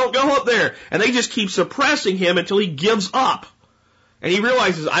 no, don't go up there. And they just keep suppressing him until he gives up. And he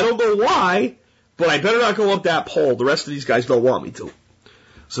realizes, I don't know why, but I better not go up that pole. The rest of these guys don't want me to.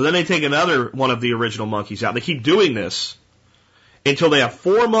 So then they take another one of the original monkeys out. They keep doing this until they have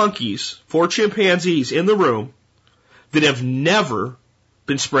 4 chimpanzees in the room that have never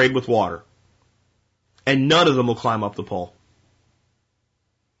been sprayed with water. And none of them will climb up the pole.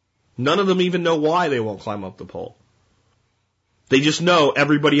 None of them even know why they won't climb up the pole. They just know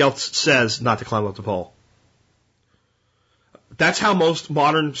everybody else says not to climb up the pole. That's how most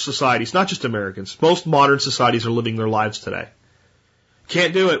modern societies, not just Americans, most modern societies are living their lives today.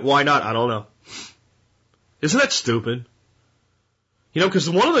 Can't do it. Why not? I don't know. Isn't that stupid? Because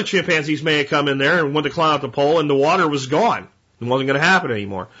one of the chimpanzees may have come in there and went to climb up the pole and the water was gone. It wasn't going to happen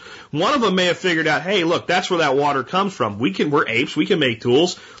anymore. One of them may have figured out, hey, look, that's where that water comes from. We're apes. We can make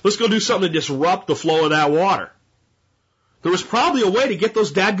tools. Let's go do something to disrupt the flow of that water. There was probably a way to get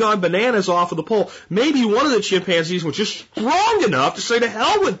those dadgone bananas off of the pole. Maybe one of the chimpanzees was just strong enough to say, to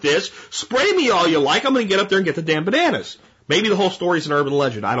hell with this. Spray me all you like. I'm going to get up there and get the damn bananas. Maybe the whole story's an urban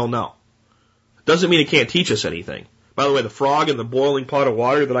legend. I don't know. Doesn't mean it can't teach us anything. By the way, the frog in the boiling pot of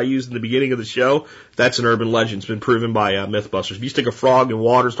water that I used in the beginning of the show, that's an urban legend. It's been proven by Mythbusters. If you stick a frog in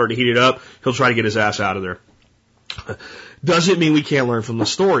water and start to heat it up, he'll try to get his ass out of there. Doesn't mean we can't learn from the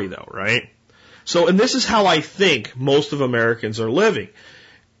story, though, right? So, and this is how I think most of Americans are living.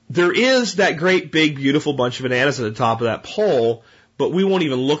 There is that great, big, beautiful bunch of bananas at the top of that pole, but we won't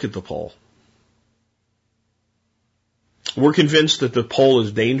even look at the pole. We're convinced that the pole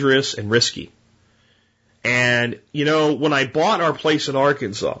is dangerous and risky. And, when I bought our place in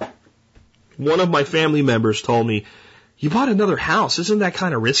Arkansas, one of my family members told me, you bought another house. Isn't that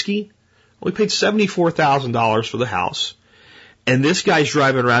kind of risky? We paid $74,000 for the house. And this guy's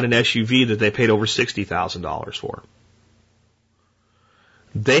driving around an SUV that they paid over $60,000 for.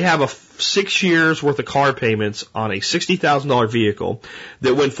 They have 6 years worth of car payments on a $60,000 vehicle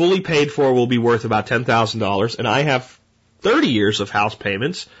that when fully paid for will be worth about $10,000. And I have 30 years of house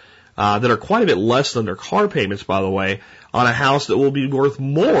payments that are quite a bit less than their car payments, by the way, on a house that will be worth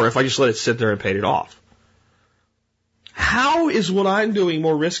more if I just let it sit there and paid it off. How is what I'm doing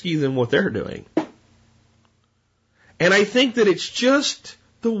more risky than what they're doing? And I think that it's just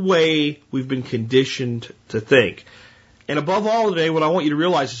the way we've been conditioned to think. And above all today, what I want you to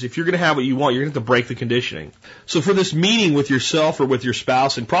realize is if you're going to have what you want, you're going to have to break the conditioning. So for this meeting with yourself or with your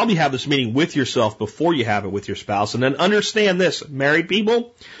spouse, and probably have this meeting with yourself before you have it with your spouse, and then understand this, married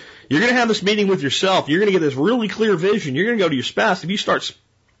people, you're going to have this meeting with yourself. You're going to get this really clear vision. You're going to go to your spouse. If you start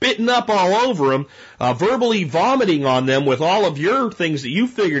spitting up all over them, verbally vomiting on them with all of your things that you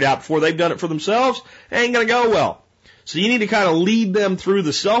figured out before they've done it for themselves, it ain't going to go well. So you need to kind of lead them through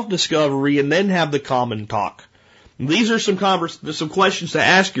the self-discovery and then have the common talk. And these are some questions to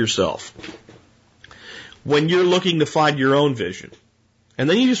ask yourself when you're looking to find your own vision. And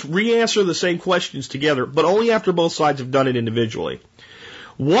then you just re-answer the same questions together, but only after both sides have done it individually.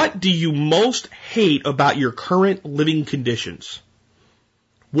 What do you most hate about your current living conditions?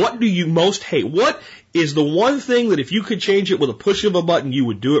 What do you most hate? What is the one thing that if you could change it with a push of a button, you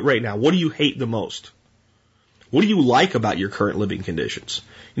would do it right now? What do you hate the most? What do you like about your current living conditions?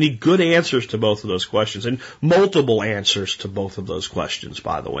 You need good answers to both of those questions and multiple answers to both of those questions,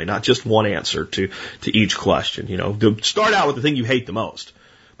 by the way, not just one answer to each question. Start out with the thing you hate the most,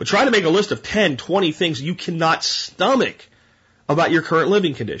 but try to make a list of 10, 20 things you cannot stomach about your current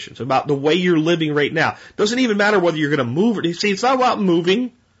living conditions, about the way you're living right now. Doesn't even matter whether you're going to move or see, it's not about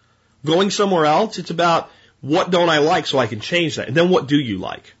moving, going somewhere else. It's about what don't I like so I can change that. And then what do you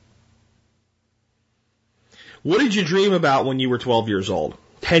like? What did you dream about when you were 12 years old,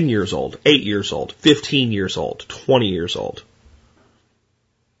 10 years old, 8 years old, 15 years old, 20 years old?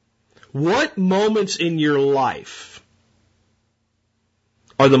 What moments in your life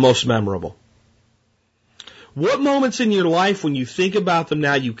are the most memorable? What moments in your life, when you think about them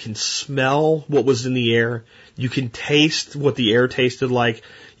now, you can smell what was in the air, you can taste what the air tasted like,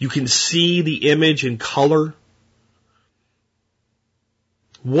 you can see the image in color?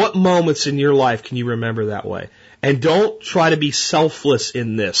 What moments in your life can you remember that way? And don't try to be selfless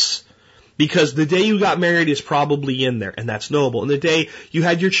in this, because the day you got married is probably in there, and that's noble. And the day you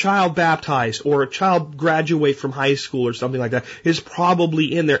had your child baptized or a child graduate from high school or something like that is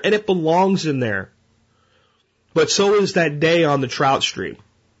probably in there, and it belongs in there. But so is that day on the trout stream.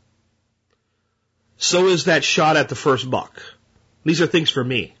 So is that shot at the first buck. These are things for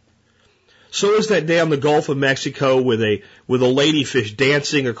me. So is that day on the Gulf of Mexico with a ladyfish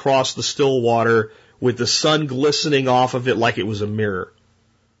dancing across the still water with the sun glistening off of it like it was a mirror.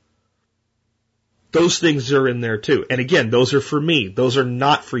 Those things are in there too. And again, those are for me. Those are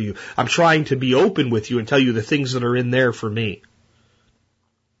not for you. I'm trying to be open with you and tell you the things that are in there for me.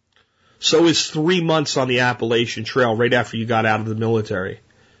 So is 3 months on the Appalachian Trail right after you got out of the military.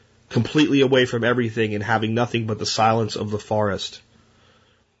 Completely away from everything and having nothing but the silence of the forest.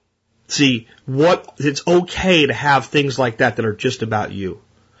 See, it's okay to have things like that are just about you.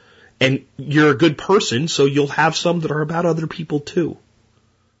 And you're a good person, so you'll have some that are about other people too.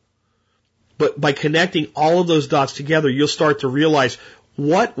 But by connecting all of those dots together, you'll start to realize,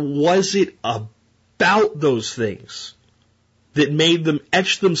 what was it about those things that made them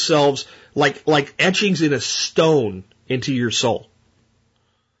etch themselves like etchings in a stone into your soul?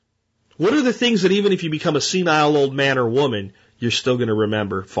 What are the things that even if you become a senile old man or woman, you're still going to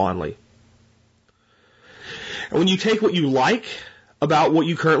remember fondly? And when you take what you like about what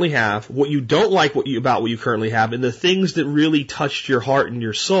you currently have, what you don't like about what you currently have, and the things that really touched your heart and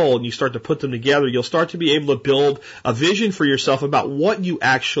your soul, and you start to put them together, you'll start to be able to build a vision for yourself about what you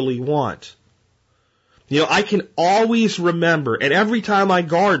actually want. I can always remember, and every time I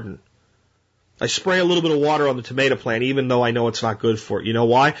garden, I spray a little bit of water on the tomato plant, even though I know it's not good for it. You know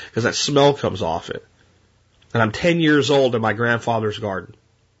why? Because that smell comes off it. And I'm 10 years old in my grandfather's garden,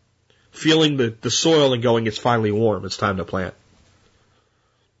 feeling the soil and going, it's finally warm, it's time to plant.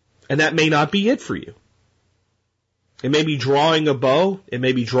 And that may not be it for you. It may be drawing a bow. It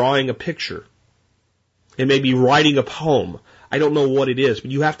may be drawing a picture. It may be writing a poem. I don't know what it is,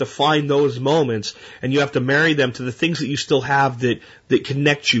 but you have to find those moments and you have to marry them to the things that you still have that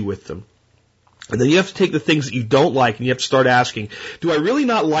connect you with them. And then you have to take the things that you don't like and you have to start asking, do I really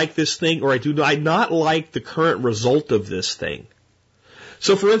not like this thing, or do I not like the current result of this thing?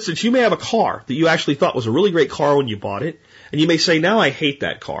 So for instance, you may have a car that you actually thought was a really great car when you bought it. And you may say, now I hate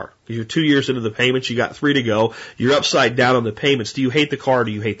that car. Because you're 2 years into the payments, you got 3 to go, you're upside down on the payments. Do you hate the car or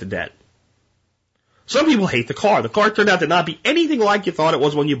do you hate the debt? Some people hate the car. The car turned out to not be anything like you thought it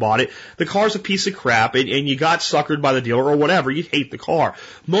was when you bought it. The car's a piece of crap and you got suckered by the dealer or whatever. You hate the car.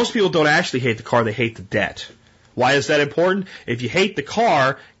 Most people don't actually hate the car, they hate the debt. Why is that important? If you hate the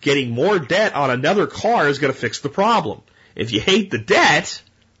car, getting more debt on another car is going to fix the problem. If you hate the debt,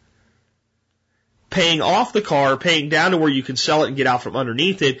 paying off the car, paying down to where you can sell it and get out from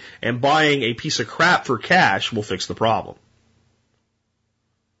underneath it, and buying a piece of crap for cash will fix the problem.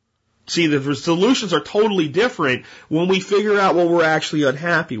 See, the solutions are totally different when we figure out what we're actually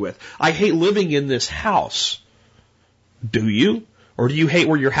unhappy with. I hate living in this house. Do you? Or do you hate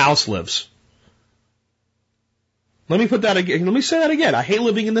where your house lives? Let me say that again. I hate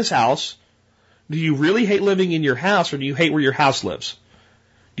living in this house. Do you really hate living in your house, or do you hate where your house lives?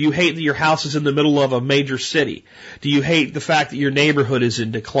 Do you hate that your house is in the middle of a major city? Do you hate the fact that your neighborhood is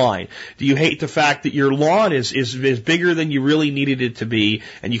in decline? Do you hate the fact that your lawn is bigger than you really needed it to be,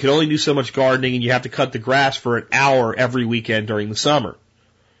 and you can only do so much gardening, and you have to cut the grass for an hour every weekend during the summer?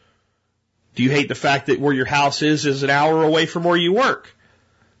 Do you hate the fact that where your house is an hour away from where you work?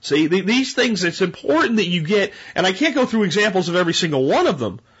 See, these things, it's important that you get, and I can't go through examples of every single one of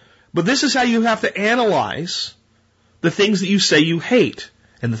them, but this is how you have to analyze the things that you say you hate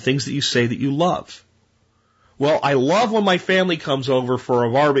and the things that you say that you love. Well, I love when my family comes over for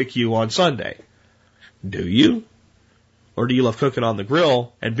a barbecue on Sunday. Do you? Or do you love cooking on the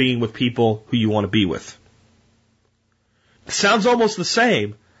grill and being with people who you want to be with? It sounds almost the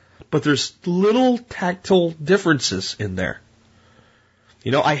same, but there's little tactile differences in there.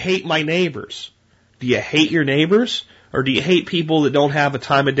 I hate my neighbors. Do you hate your neighbors? Or do you hate people that don't have a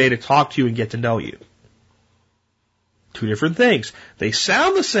time of day to talk to you and get to know you? Two different things. They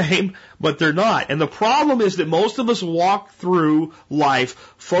sound the same, but they're not. And the problem is that most of us walk through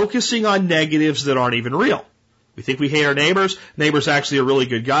life focusing on negatives that aren't even real. We think we hate our neighbors. Neighbor's actually a really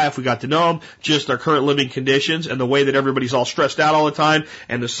good guy if we got to know him. Just our current living conditions and the way that everybody's all stressed out all the time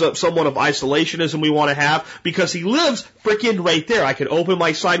and the somewhat of isolationism we want to have because he lives frickin' right there. I could open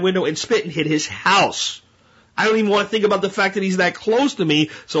my side window and spit and hit his house. I don't even want to think about the fact that he's that close to me,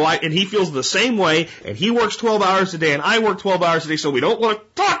 and he feels the same way, and he works 12 hours a day, and I work 12 hours a day, so we don't want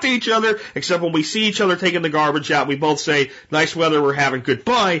to talk to each other, except when we see each other taking the garbage out, we both say, nice weather, we're having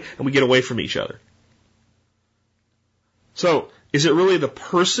goodbye, and we get away from each other. So, is it really the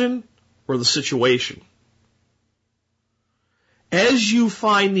person or the situation? As you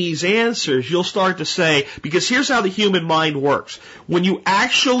find these answers, you'll start to say, because here's how the human mind works. When you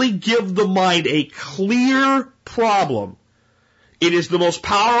actually give the mind a clear problem, It is the most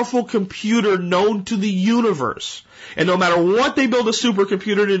powerful computer known to the universe. And no matter what they build a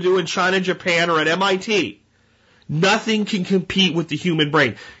supercomputer to do in China, Japan, or at MIT, nothing can compete with the human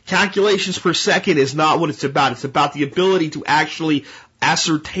brain. Calculations per second is not what it's about. It's about the ability to actually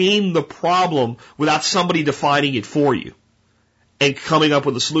ascertain the problem without somebody defining it for you and coming up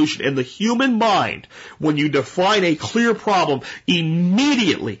with a solution. And the human mind, when you define a clear problem,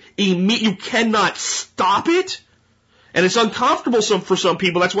 immediately, you cannot stop it. And it's uncomfortable for some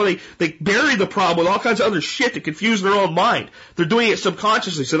people. That's why they bury the problem with all kinds of other shit to confuse their own mind. They're doing it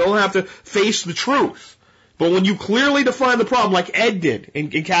subconsciously, so they don't have to face the truth. But when you clearly define the problem, like Ed did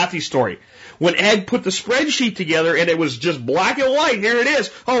in Kathy's story, when Ed put the spreadsheet together and it was just black and white, here it is.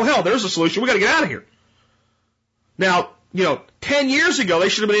 Oh, hell, there's a solution. We got to get out of here. Now, 10 years ago, they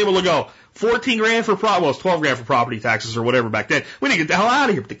should have been able to go $14,000 for it's $12,000 for property taxes or whatever back then. We need to get the hell out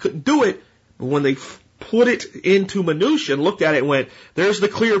of here. But they couldn't do it. But when they put it into minutia and looked at it and went, there's the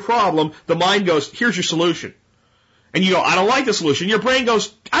clear problem, the mind goes, here's your solution. And you go, I don't like the solution. Your brain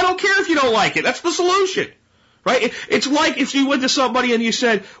goes, I don't care if you don't like it. That's the solution. Right? It's like if you went to somebody and you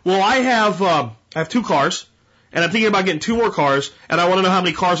said, well, I have 2 cars, and I'm thinking about getting 2 more cars, and I want to know how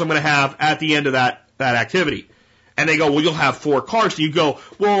many cars I'm going to have at the end of that activity. And they go, well, you'll have 4 cars. So you go,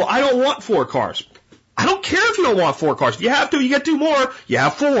 well, I don't want 4 cars. I don't care if you don't want 4 cars. If you have 2, you get 2 more, you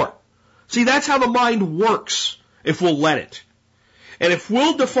have 4. See, that's how the mind works if we'll let it. And if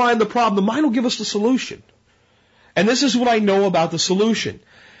we'll define the problem, the mind will give us the solution. And this is what I know about the solution.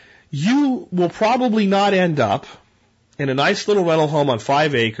 You will probably not end up in a nice little rental home on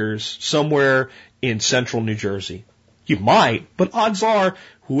 5 acres somewhere in central New Jersey. You might, but odds are,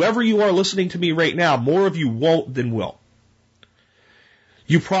 whoever you are listening to me right now, more of you won't than will.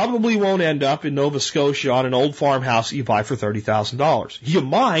 You probably won't end up in Nova Scotia on an old farmhouse that you buy for $30,000. You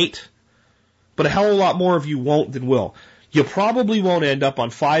might, but a hell of a lot more of you won't than will. You probably won't end up on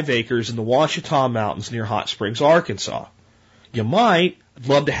 5 acres in the Ouachita Mountains near Hot Springs, Arkansas. You might. I'd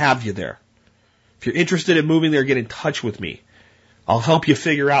love to have you there. If you're interested in moving there, get in touch with me. I'll help you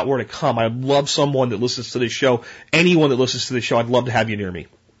figure out where to come. I'd love someone that listens to this show. Anyone that listens to this show, I'd love to have you near me.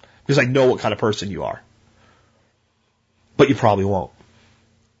 Because I know what kind of person you are. But you probably won't.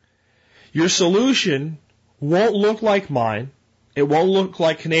 Your solution won't look like mine. It won't look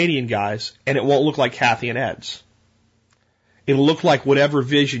like Canadian guys. And it won't look like Kathy and Ed's. It'll look like whatever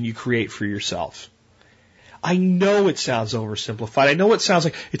vision you create for yourself. I know it sounds oversimplified. I know it sounds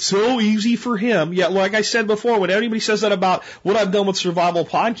like it's so easy for him. Yet, like I said before, when anybody says that about what I've done with Survival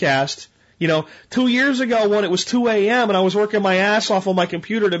Podcast, 2 years ago when it was 2 a.m. and I was working my ass off on my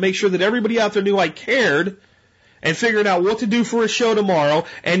computer to make sure that everybody out there knew I cared and figuring out what to do for a show tomorrow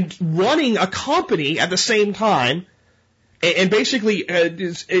and running a company at the same time and basically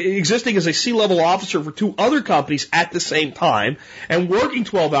existing as a C-level officer for 2 other companies at the same time and working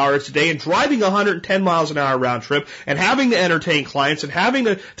 12 hours a day and driving 110 miles an hour round trip and having to entertain clients and having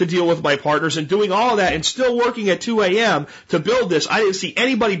to deal with my partners and doing all of that and still working at 2 a.m. to build this. I didn't see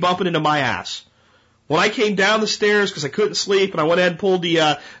anybody bumping into my ass. When I came down the stairs because I couldn't sleep and I went ahead and pulled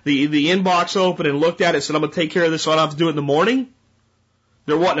the inbox open and looked at it and said, I'm going to take care of this so I don't have to do it in the morning,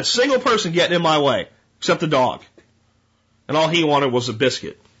 there wasn't a single person getting in my way except the dog. And all he wanted was a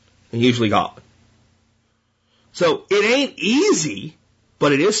biscuit. And he usually got it. So it ain't easy,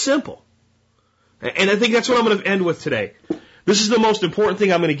 but it is simple. And I think that's what I'm going to end with today. This is the most important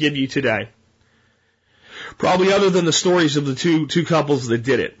thing I'm going to give you today. Probably other than the stories of the two couples that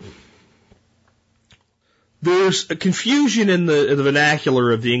did it. There's a confusion in the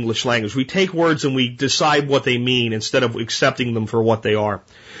vernacular of the English language. We take words and we decide what they mean instead of accepting them for what they are.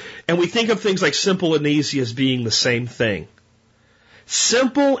 And we think of things like simple and easy as being the same thing.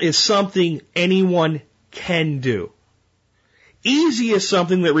 Simple is something anyone can do. Easy is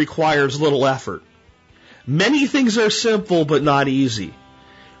something that requires little effort. Many things are simple but not easy.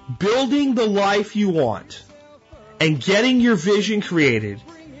 Building the life you want and getting your vision created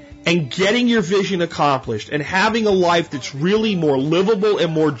and getting your vision accomplished and having a life that's really more livable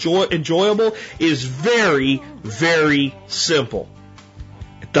and more enjoyable is very, very simple.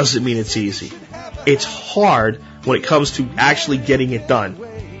 It doesn't mean it's easy. It's hard when it comes to actually getting it done,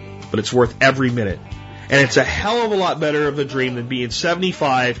 but it's worth every minute. And it's a hell of a lot better of a dream than being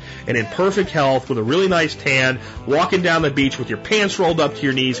 75 and in perfect health with a really nice tan, walking down the beach with your pants rolled up to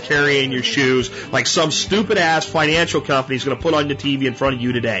your knees, carrying your shoes like some stupid ass financial company is going to put on the TV in front of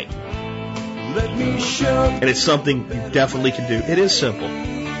you today. And it's something you definitely can do. It is simple.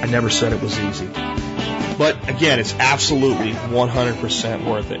 I never said it was easy. But again, it's absolutely 100%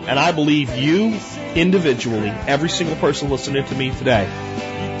 worth it. And I believe you individually, every single person listening to me today,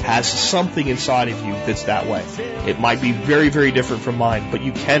 has something inside of you that's that way. It might be very, very different from mine, but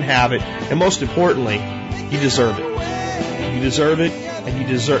you can have it. And most importantly, you deserve it. You deserve it,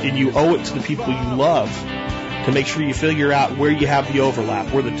 and you owe it to the people you love to make sure you figure out where you have the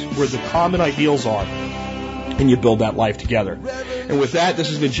overlap, where the common ideals are, and you build that life together. And with that, this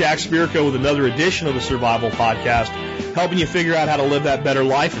has been Jack Spirko with another edition of the Survival Podcast, helping you figure out how to live that better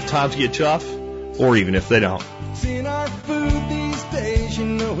life if times get tough, or even if they don't. It's in our food these days, you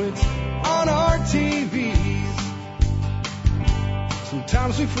know it's on our TVs.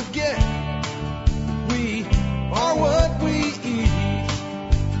 Sometimes we forget we are what we eat.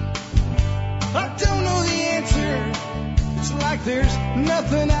 I don't know the answer. It's like there's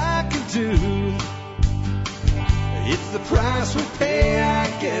nothing I can do. It's the price we pay, I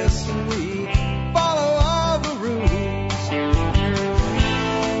guess, and we follow all the rules.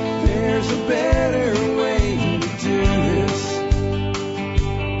 There's a better way to do this.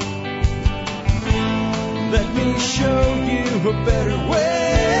 Let me show you a better way.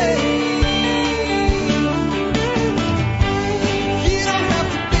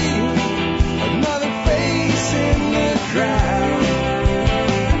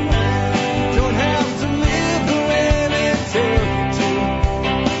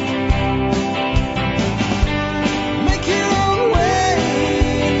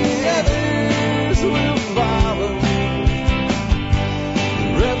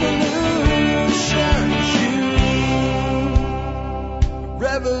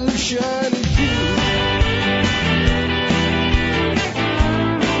 Revolution is you.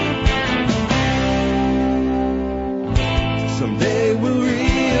 Someday we'll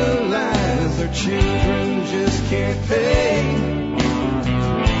realize our children just can't pay.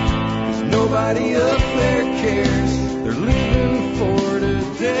 'Cause nobody up there cares. They're living for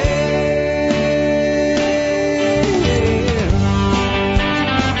today.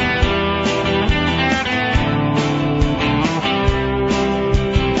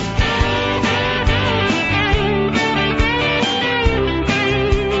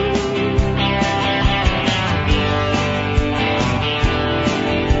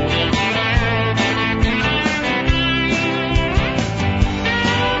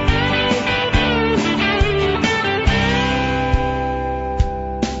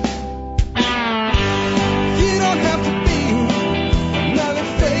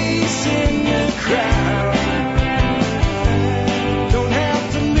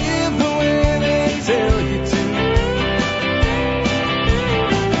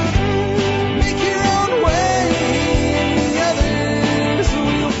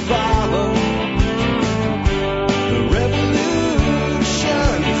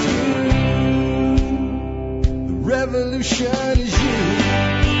 Revolution is